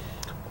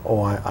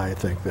 Oh, I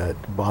think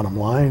that bottom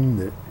line,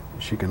 that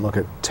she can look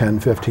at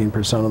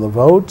 10–15% of the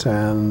vote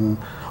and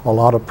a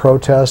lot of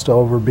protest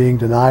over being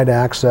denied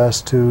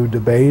access to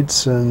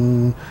debates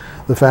and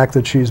the fact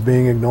that she's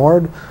being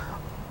ignored.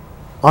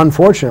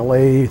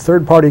 Unfortunately,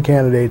 third-party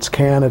candidates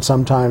can at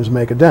sometimes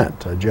make a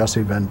dent.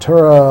 Jesse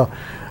Ventura,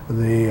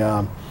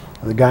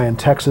 the guy in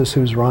Texas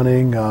who's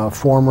running,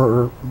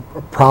 former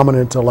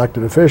prominent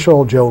elected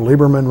official, Joe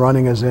Lieberman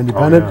running as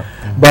independent,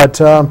 but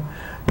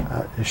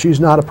she's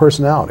not a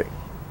personality.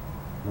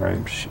 Right.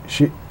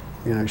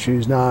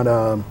 She's not.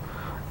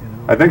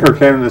 I think her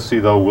candidacy,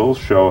 though, will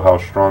show how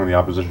strong the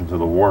opposition to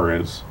the war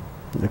is.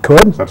 It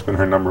could. That's been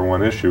her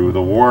 #1 issue.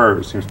 The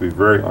war seems to be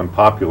very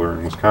unpopular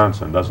in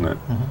Wisconsin, doesn't it?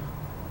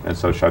 Mm-hmm. And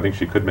so I think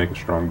she could make a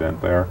strong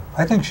dent there.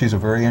 I think she's a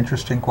very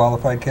interesting,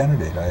 qualified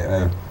candidate.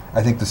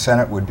 I think the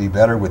Senate would be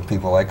better with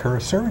people like her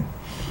serving.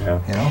 Yeah.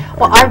 You know?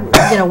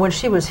 Well, when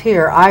she was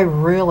here, I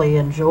really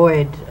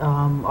enjoyed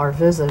our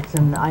visit,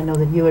 and I know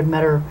that you had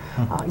met her,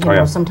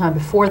 sometime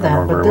before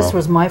that. But this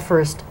was my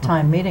first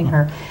time meeting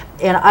her,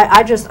 and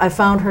I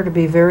found her to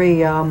be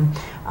very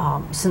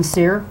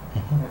sincere.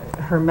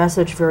 Her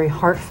message very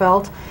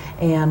heartfelt,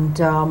 and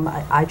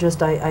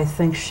I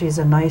think she's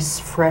a nice,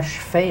 fresh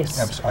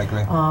face. I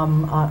agree.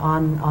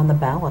 On the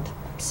ballot.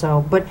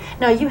 So, but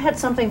now you had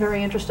something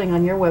very interesting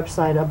on your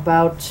website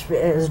about,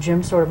 as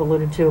Jim sort of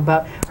alluded to,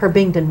 about her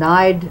being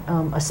denied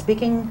a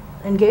speaking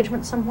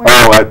engagement somewhere.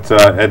 Oh, at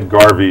Ed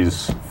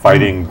Garvey's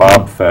Fighting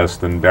Bob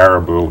Fest in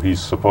Daraboo.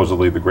 He's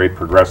supposedly the great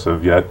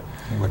progressive, yet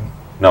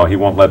he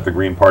won't let the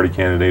Green Party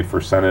candidate for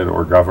Senate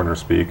or governor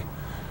speak.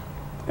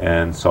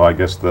 And so I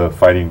guess the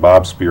Fighting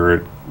Bob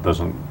spirit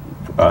doesn't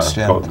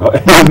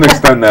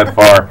extend that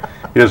far.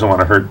 He doesn't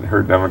want to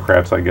hurt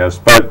Democrats, I guess.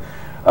 But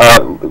a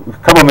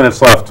couple of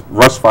minutes left.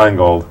 Russ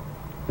Feingold,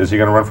 is he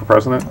going to run for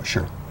president?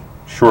 Sure.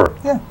 Sure.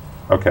 Yeah.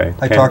 Okay.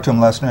 I talked to him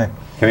last night.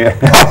 Can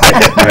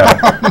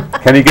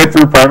he get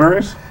through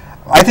primaries?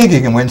 I think he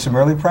can win some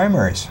early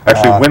primaries.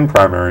 Actually, win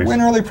primaries. Win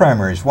early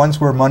primaries,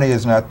 ones where money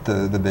is not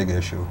the big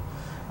issue.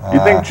 You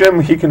think, Jim,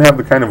 he can have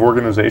the kind of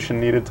organization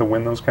needed to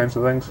win those kinds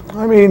of things?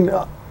 I mean,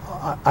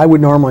 I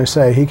would normally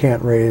say he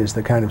can't raise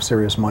the kind of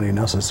serious money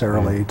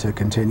necessarily to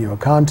continue a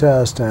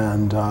contest,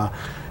 and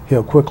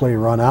he'll quickly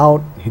run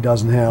out. He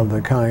doesn't have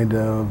the kind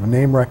of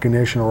name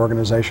recognition or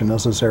organization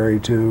necessary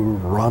to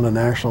run a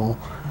national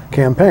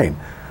campaign.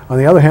 On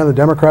the other hand, the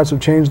Democrats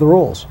have changed the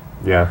rules.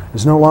 Yeah.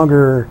 It's no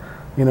longer,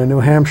 New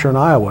Hampshire and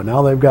Iowa.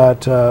 Now they've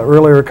got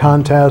earlier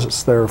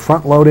contests. They're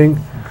front-loading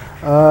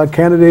a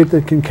candidate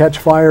that can catch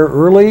fire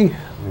early.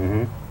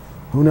 Mm-hmm.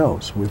 Who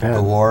knows?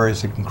 The war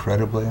is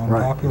incredibly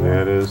unpopular.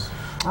 Yeah, it is.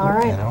 All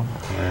right.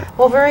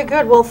 Well, very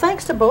good. Well,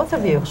 thanks to both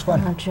of you, it was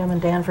fun. Jim and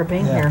Dan, for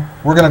being here.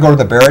 We're going to go to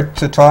the Barrett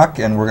to talk,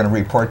 and we're going to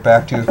report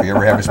back to you if you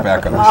ever have us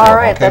back on the show. All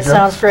right, okay, that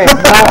sounds great.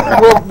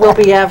 We'll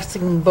be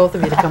asking both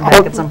of you to come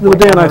back at some point.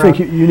 Well, Dan, I think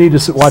you need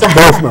to watch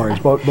both Marys,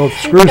 both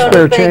Screw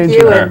Spare Change.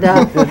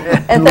 Thank you,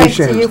 and thanks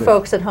to you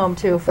folks at home,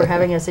 too, for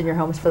having us in your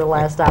homes for the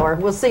last hour.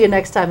 We'll see you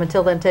next time.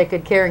 Until then, take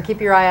good care and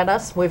keep your eye on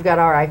us. We've got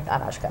our eye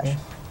on Oshkosh.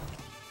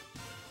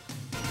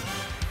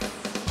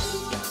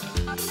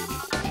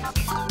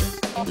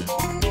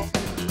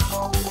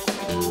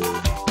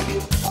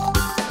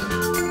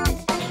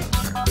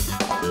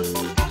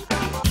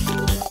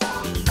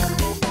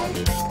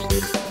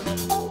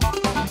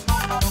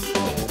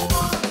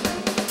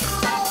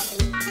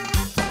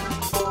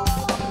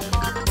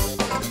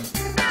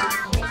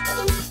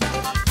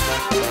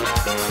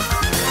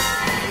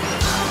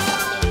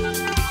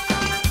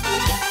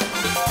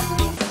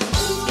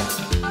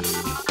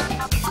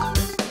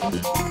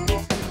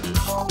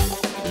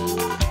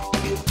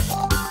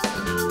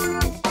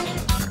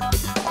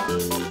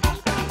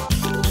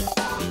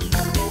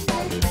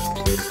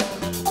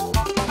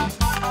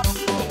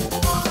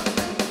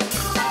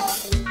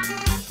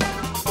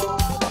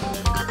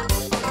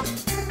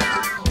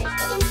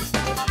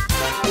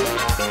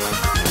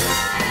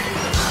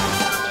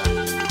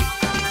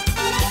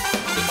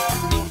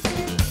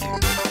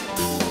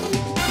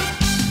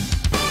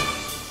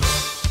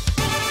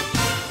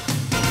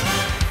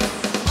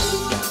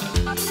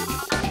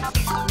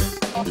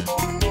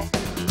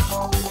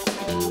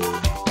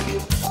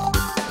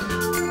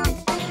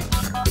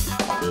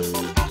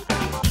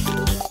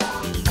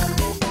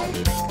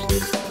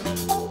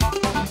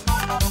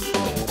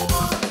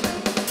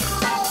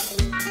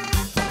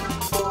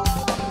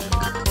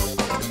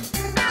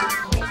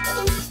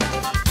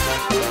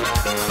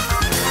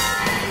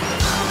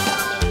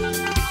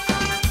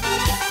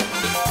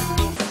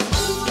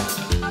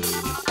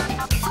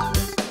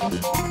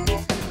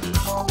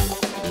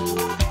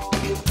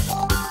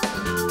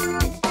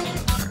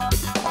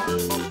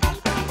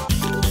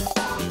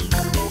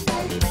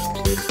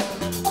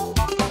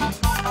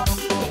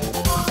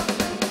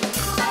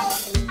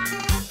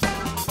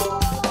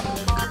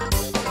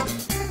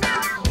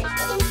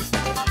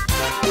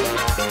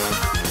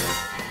 Bye.